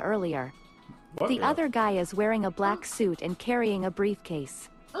you saw earlier. The other guy is wearing a black suit and carrying a briefcase.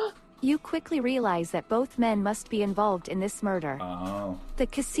 You quickly realize that both men must be involved in this murder. Oh. The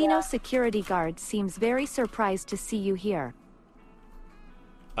casino security guard seems very surprised to see you here.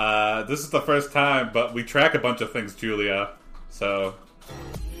 This is the first time, but we track a bunch of things, Julia. So...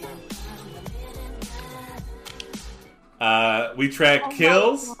 we track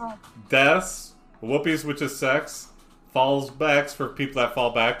kills, deaths, whoopies, which is sex, falls backs for people that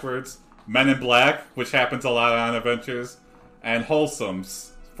fall backwards, Men in Black, which happens a lot on Adventures, and wholesomes,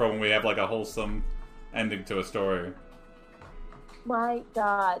 for when we have like a wholesome ending to a story. My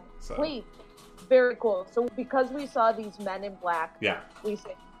God. So. Wait. Very cool. So because we saw these Men in Black, we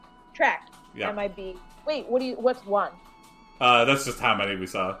say track. Yeah. MIB. Wait, what's one? That's just how many we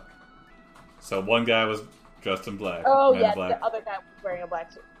saw. So one guy was dressed in black. Oh, Men in Black. the other guy was wearing a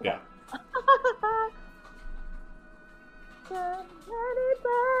black suit. Yeah.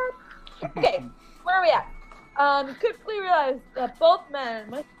 Okay, where are we at? Quickly realized that both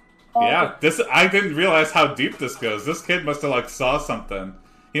men... Yeah, I didn't realize how deep this goes. This kid must have, like, saw something.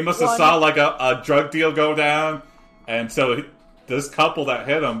 He must have saw, like, a drug deal go down, and so this couple that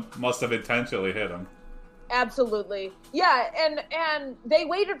hit him must have intentionally hit him. Absolutely. Yeah, and they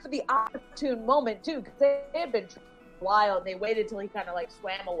waited for the opportune moment, too, because they had been wild, and they waited till he kind of, like,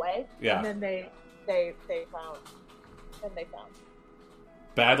 swam away. Yeah. And then they found.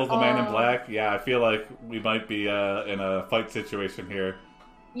 Battle the Man in Black? Yeah, I feel like we might be in a fight situation here.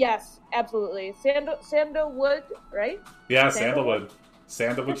 Yes, absolutely. Sandalwood, right? Yeah, Sandalwood.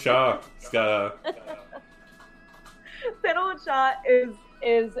 Sandalwood Shaw. He's got a... Sandalwood Shaw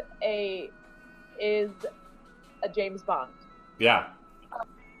is a James Bond. Yeah.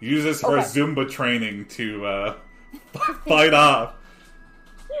 Uses her Zumba training to fight off.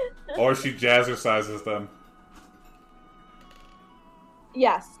 Or she jazzercises them.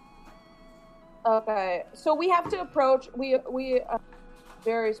 Yes. Okay. So we have to approach. We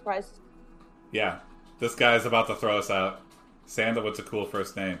very surprised. Yeah. This guy's about to throw us out. Sandalwood's a cool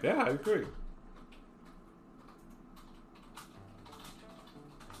first name. Yeah, I agree.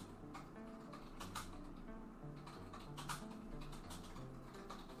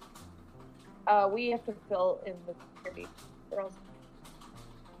 we have to fill in the security girls.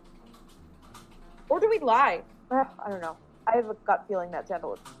 Or do we lie? I don't know. I have a gut feeling that Santa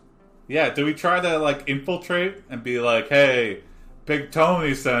would. Yeah, do we try to, like, infiltrate and be like, hey, Big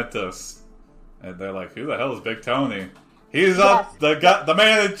Tony sent us? And they're like, who the hell is Big Tony? He's up, the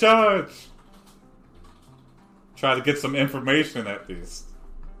man in charge! Try to get some information at least.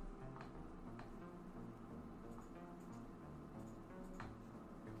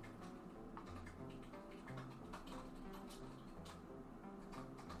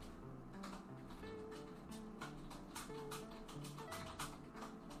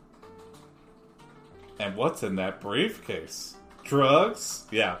 And what's in that briefcase? Drugs?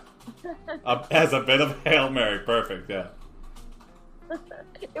 Yeah. As a bit of Hail Mary. Perfect, yeah.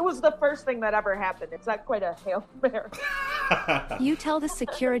 It was the first thing that ever happened. It's not quite a Hail Mary. You tell the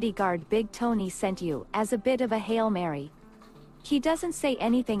security guard Big Tony sent you, as a bit of a Hail Mary. He doesn't say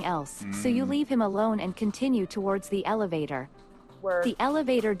anything else, so you leave him alone and continue towards the elevator. Word. The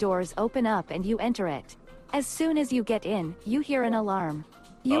elevator doors open up and you enter it. As soon as you get in, you hear an alarm.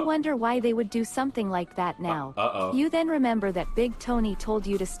 You wonder why they would do something like that now. You then remember that Big Tony told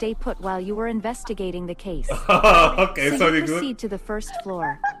you to stay put while you were investigating the case. Okay, so you proceed to the first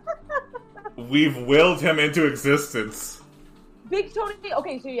floor. We've willed him into existence. Big Tony.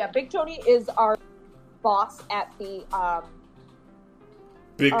 Okay, so yeah, Big Tony is our boss at the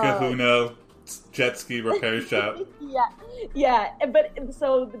Big Kahuna jet ski repair shop. yeah. But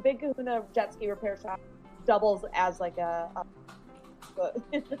so the Big Kahuna jet ski repair shop doubles as like the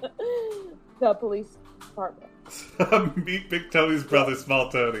police department. Meet Big Tony's brother, Small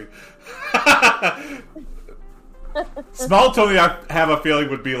Tony. Small Tony, I have a feeling,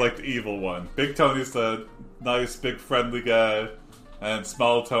 would be like the evil one. Big Tony's the nice, big, friendly guy, and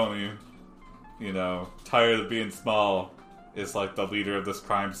Small Tony, you know, tired of being small, is like the leader of this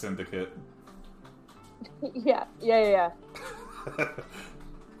crime syndicate. Yeah.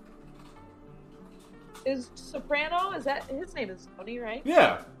 Is Soprano, is that his name is Tony, right?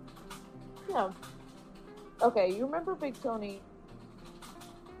 Yeah. Yeah. Okay, you remember Big Tony?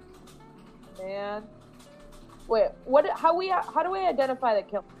 Man. Wait, how do we identify the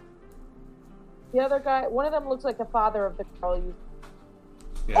killer? The other guy, one of them looks like the father of the girl you.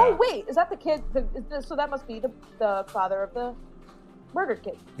 Yeah. Oh wait, is that the kid? So that must be the father of the murdered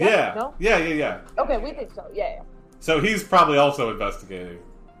kid. Yeah. No? Yeah. Okay, we think so. Yeah. So he's probably also investigating.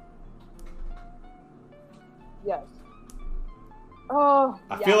 Yes. Oh.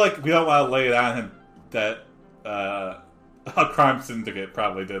 I feel like we don't want to lay it on him that a crime syndicate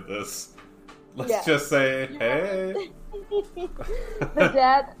probably did this. Let's just say, hey.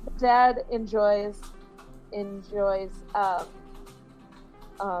 The dad enjoys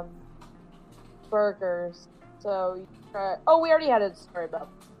burgers. So you try. Oh, we already had a story about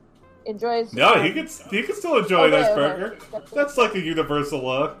enjoys. No, he can still enjoy a nice burger. That's like a universal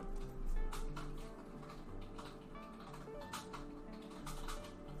law.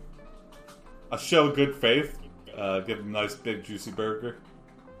 A show good faith. Give him a nice big juicy burger.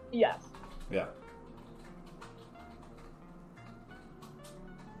 Yes. Yeah.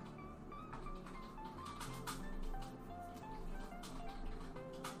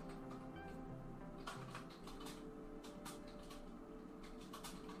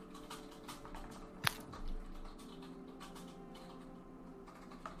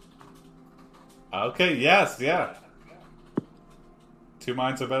 Okay, yes, yeah. Two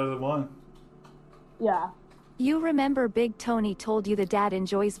minds are better than one. Yeah. You remember Big Tony told you the dad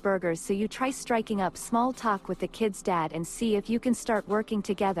enjoys burgers, so you try striking up small talk with the kid's dad and see if you can start working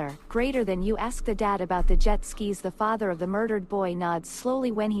together. Greater than you ask the dad about the jet skis. The father of the murdered boy nods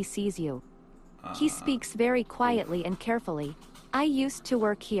slowly when he sees you. He speaks very quietly and carefully. I used to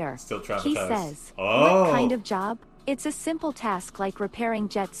work here. Still traumatized. He says, Oh. What kind of job? It's a simple task like repairing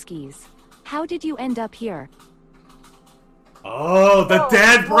jet skis. How did you end up here? Oh, the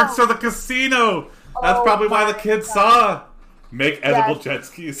dad works for the casino! That's probably why the kids saw make edible jet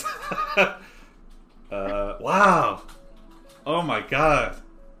skis. Wow. Oh my god.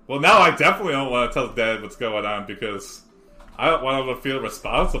 Well, now I definitely don't want to tell Dad what's going on because I don't want him to feel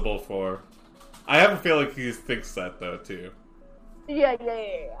responsible for. I have a feeling he thinks that though too. Yeah.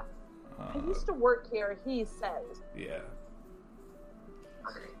 I used to work here. He says. Yeah.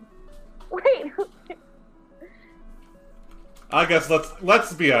 Wait. I guess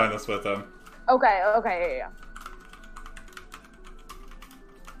let's be honest with him. Okay, yeah.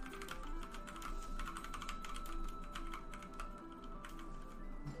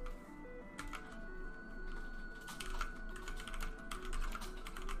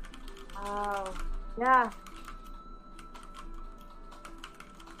 Oh, yeah.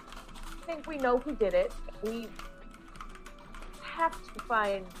 think we know who did it. We have to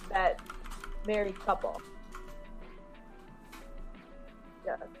find that married couple.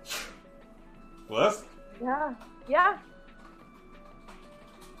 Yeah. What? Yeah. Yeah.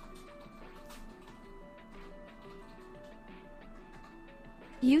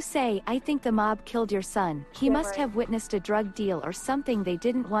 You say, I think the mob killed your son. He Yeah, must right. have witnessed a drug deal or something they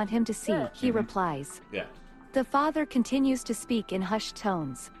didn't want him to see, Yeah. he replies. Yeah. The father continues to speak in hushed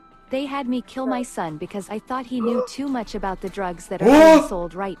tones. They had me kill my son because I thought he knew too much about the drugs that are being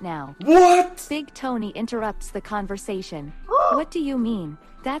sold right now. What? Big Tony interrupts the conversation. What do you mean?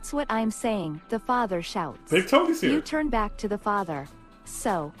 That's what I'm saying, the father shouts. Big Tony's here. You turn back to the father.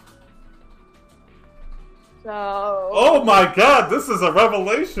 So, Oh my god, this is a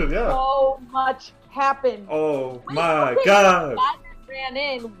revelation, yeah. so much happened. Oh Wait, my okay, god. The guy that ran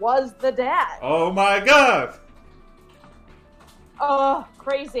in was the dad. Oh my god. Oh,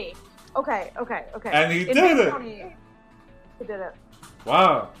 crazy. Okay. And he In did Big it. Tony, he did it.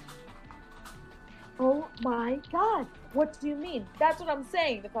 Wow. Oh my god. What do you mean? That's what I'm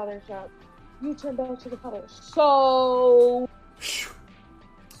saying, the father shouts. You turn back to the father. So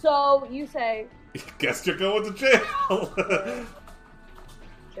you say, Guess you're going to jail.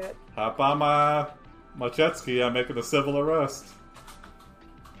 shit. Hop on my jet ski, I'm making a civil arrest.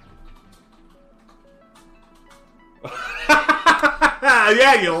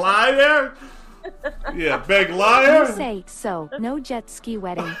 Yeah, you liar. Yeah, big liar. you say, so, no jet ski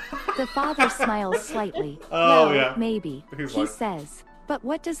wedding. The father smiles slightly. Oh, Well, yeah. maybe. He's He like- says, but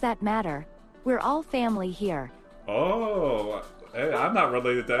what does that matter? We're all family here. Oh, hey, I'm not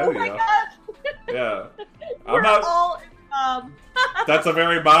related to Oh any my of gosh. Yeah. We're I'm not. all That's a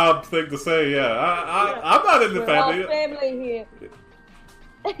very mob thing to say, yeah. I'm not in the we're family. all family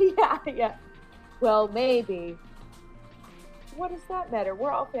here. yeah. Well, maybe. What does that matter?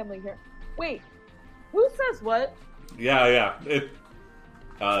 We're all family here. Wait, who says what? Yeah. It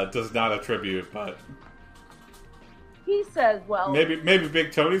does not attribute, but He says, well, maybe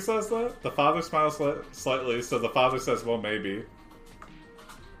Big Tony says that. The father smiles slightly, so the father says, "Well, maybe."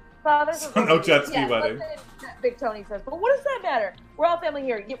 father So says, no jet ski yeah, wedding. let's say Big Tony says, but what does that matter? We're all family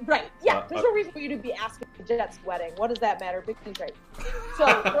here. Yeah, right. Yeah, there's no reason for you to be asking the Jets wedding. What does that matter? Big Tony's right.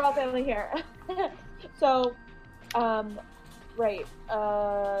 So we're all family here. So, right.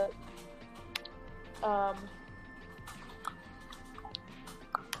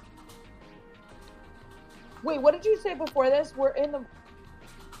 Wait, what did you say before this? We're in the.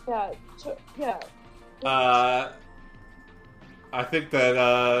 Yeah. I think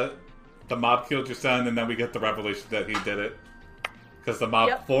that the mob killed your son, and then we get the revelation that he did it because the mob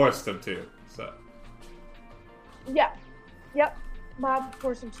Yep. forced him to. So Yeah. Yep. Mob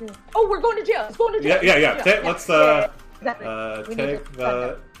forced him to. Oh, we're going to jail. It's going to jail. yeah. Yeah. Let's Exactly. We need take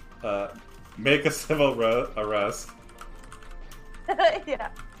to- make a civil arrest yeah.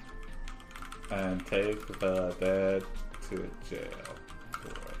 and take the dad to jail.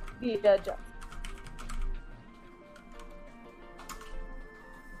 The judge.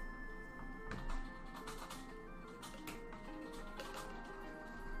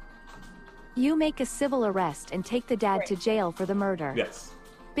 You make a civil arrest and take the dad to jail for the murder. Yes.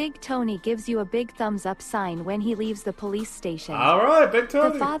 Big Tony gives you a big thumbs up sign when he leaves the police station. All right, Big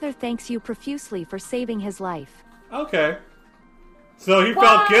Tony. The father thanks you profusely for saving his life. Okay. So he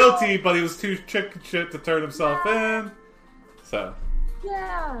felt guilty, but he was too chicken shit to turn himself in. So.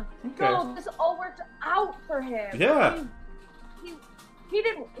 Yeah. Okay. No, this all worked out for him. Yeah. He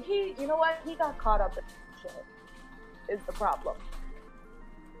didn't. You know what? He got caught up in shit. Is the problem.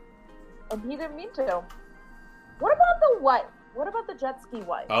 And he didn't mean to. What about the wife? What about the jet ski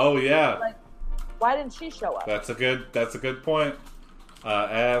wife? Oh yeah. Like, why didn't she show up? That's a good point.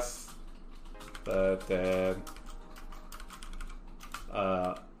 Ask the dad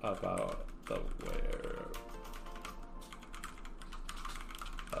about the where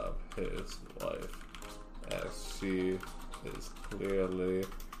of his wife, as she is clearly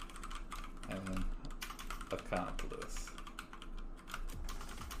an accomplice.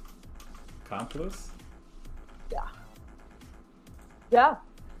 Accomplice? Yeah. Yeah.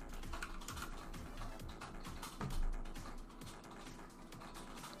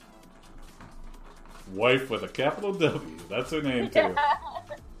 Wife with a capital W. That's her name too.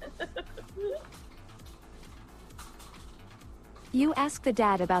 You ask the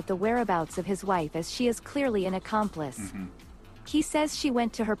dad about the whereabouts of his wife as she is clearly an accomplice. Mm-hmm. He says she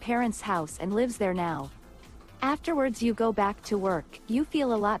went to her parents' house and lives there now. Afterwards you go back to work. You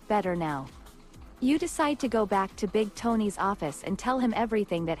feel a lot better now. You decide to go back to Big Tony's office and tell him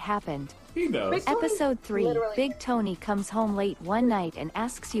everything that happened. He knows. Episode 3, Literally. Big Tony comes home late one night and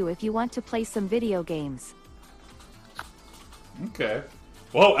asks you if you want to play some video games. Okay.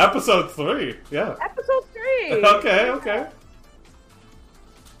 Whoa, episode 3. Yeah. Episode 3. Okay.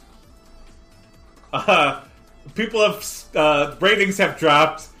 People have ratings have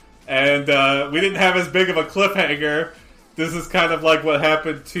dropped, and we didn't have as big of a cliffhanger. This is kind of like what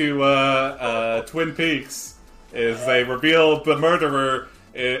happened to Twin Peaks. Is they revealed the murderer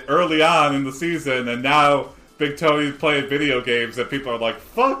early on in the season, and now Big Tony's playing video games, and people are like,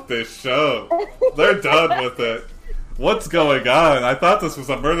 "Fuck this show! They're done with it." What's going on? I thought this was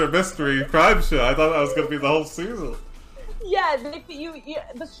a murder mystery crime show. I thought that was going to be the whole season. Yeah,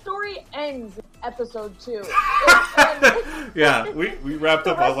 the story ends in episode 2. Yeah, we wrapped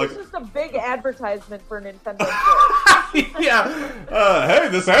The up on rest like, is just a big advertisement for Nintendo Switch. yeah. Hey,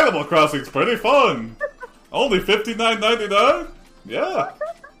 this Animal Crossing's pretty fun. Only $59.99. Yeah.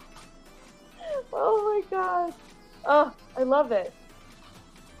 Oh my god. Oh, I love it.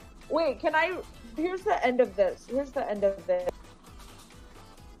 Wait, here's the end of this.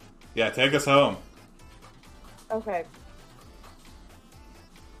 Yeah, take us home. Okay.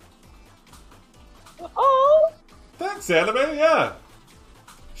 Oh! Thanks, Anime. Yeah.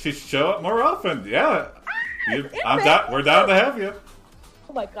 She should show up more often. Yeah. We're down to have you.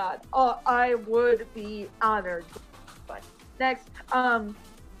 Oh my god. Oh, I would be honored. But next,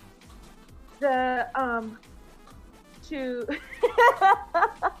 to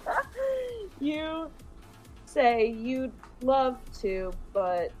you say you'd love to,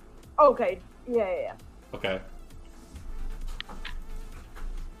 but okay. Yeah. Okay.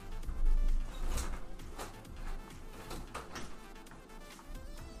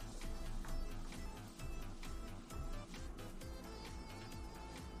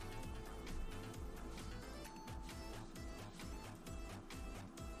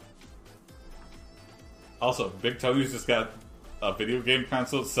 Also, Big Tony's just got a video game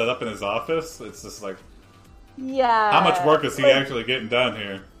console set up in his office. It's just like, Yeah. how much work is he actually getting done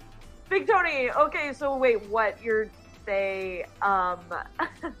here? Big Tony, okay, so wait, what? You're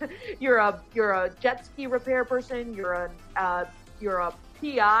you're a jet ski repair person, you're a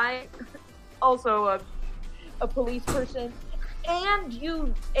PI, also a police person, and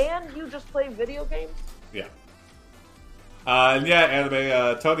you just play video games? Yeah. And yeah,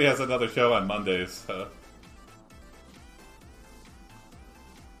 Anime, Tony has another show on Mondays, so.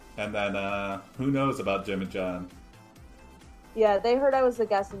 And then, who knows about Jim and John? Yeah, they heard I was the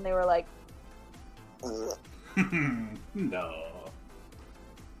guest and they were like, No.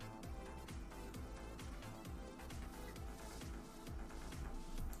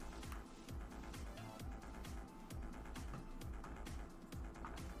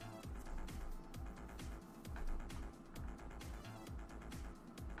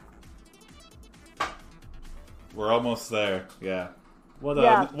 We're almost there, yeah. What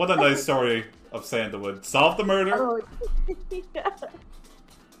a nice story of Sandalwood. Solve the murder. oh, yeah.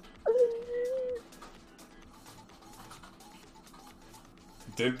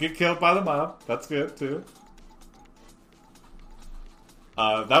 Didn't get killed by the mob. That's good, too.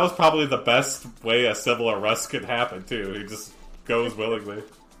 That was probably the best way a civil arrest could happen, too. He just goes willingly,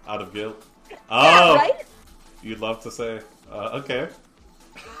 out of guilt. Oh! Yeah, right? You'd love to say. Okay.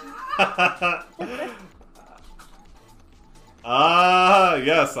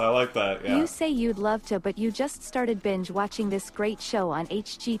 Yes, I like that, yeah. You say you'd love to, but you just started binge watching this great show on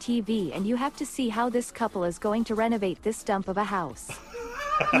HGTV and you have to see how this couple is going to renovate this dump of a house.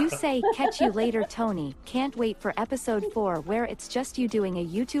 You say, catch you later, Tony. Can't wait for episode 4 where it's just you doing a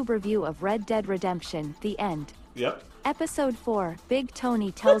YouTube review of Red Dead Redemption, the end. Yep. Episode 4, Big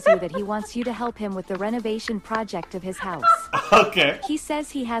Tony tells you that he wants you to help him with the renovation project of his house. Okay. He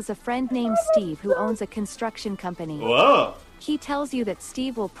says he has a friend named Steve who owns a construction company. Whoa. He tells you that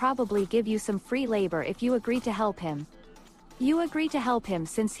Steve will probably give you some free labor if you agree to help him. You agree to help him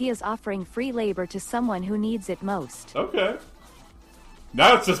since he is offering free labor to someone who needs it most. Okay.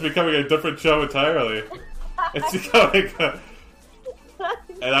 Now it's just becoming a different show entirely. It's becoming...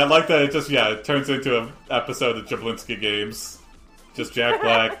 And I like that it turns into an episode of Jablinski Games. Just Jack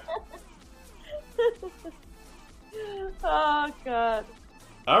Black. Oh, God.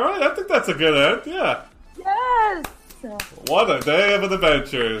 Alright, I think that's a good end, yeah. Yes! What a day of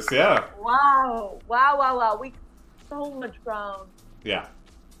adventures, yeah. Wow. Wow. We so much ground. Yeah.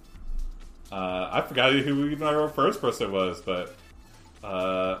 I forgot who even our first person was, but...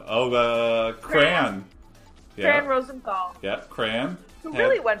 Cran. Cran Rosenthal. Yeah, Cran. Who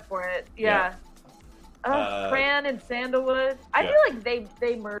really went for it, yeah. Cran and Sandalwood. I feel like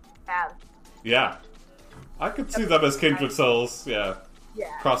they merged paths. Yeah. I could see them as kindred souls. Yeah.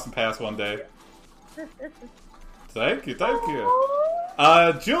 Yeah. Crossing paths one day. Thank you.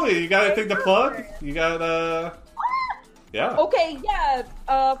 Julia, you got anything to plug? You got, yeah. Okay, yeah.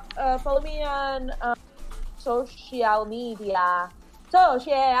 Follow me on social media.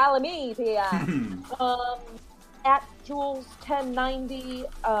 At Jules1090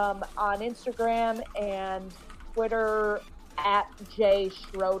 on Instagram and Twitter at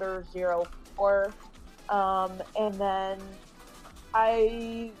jschroeder04. And then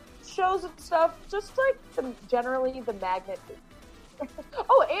I shows and stuff, just like generally the magnet.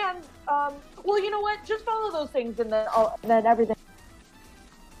 Oh, and well, you know what? Just follow those things, and then everything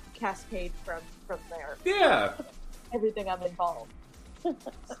cascade from there. Yeah. Everything I'm involved.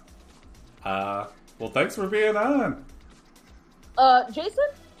 Well, thanks for being on. Jason,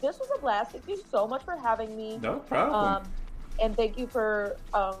 this was a blast. Thank you so much for having me. No problem. And thank you for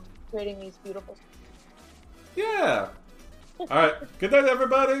creating these beautiful. Yeah. All right. Good night,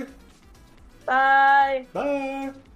 everybody. Bye. Bye.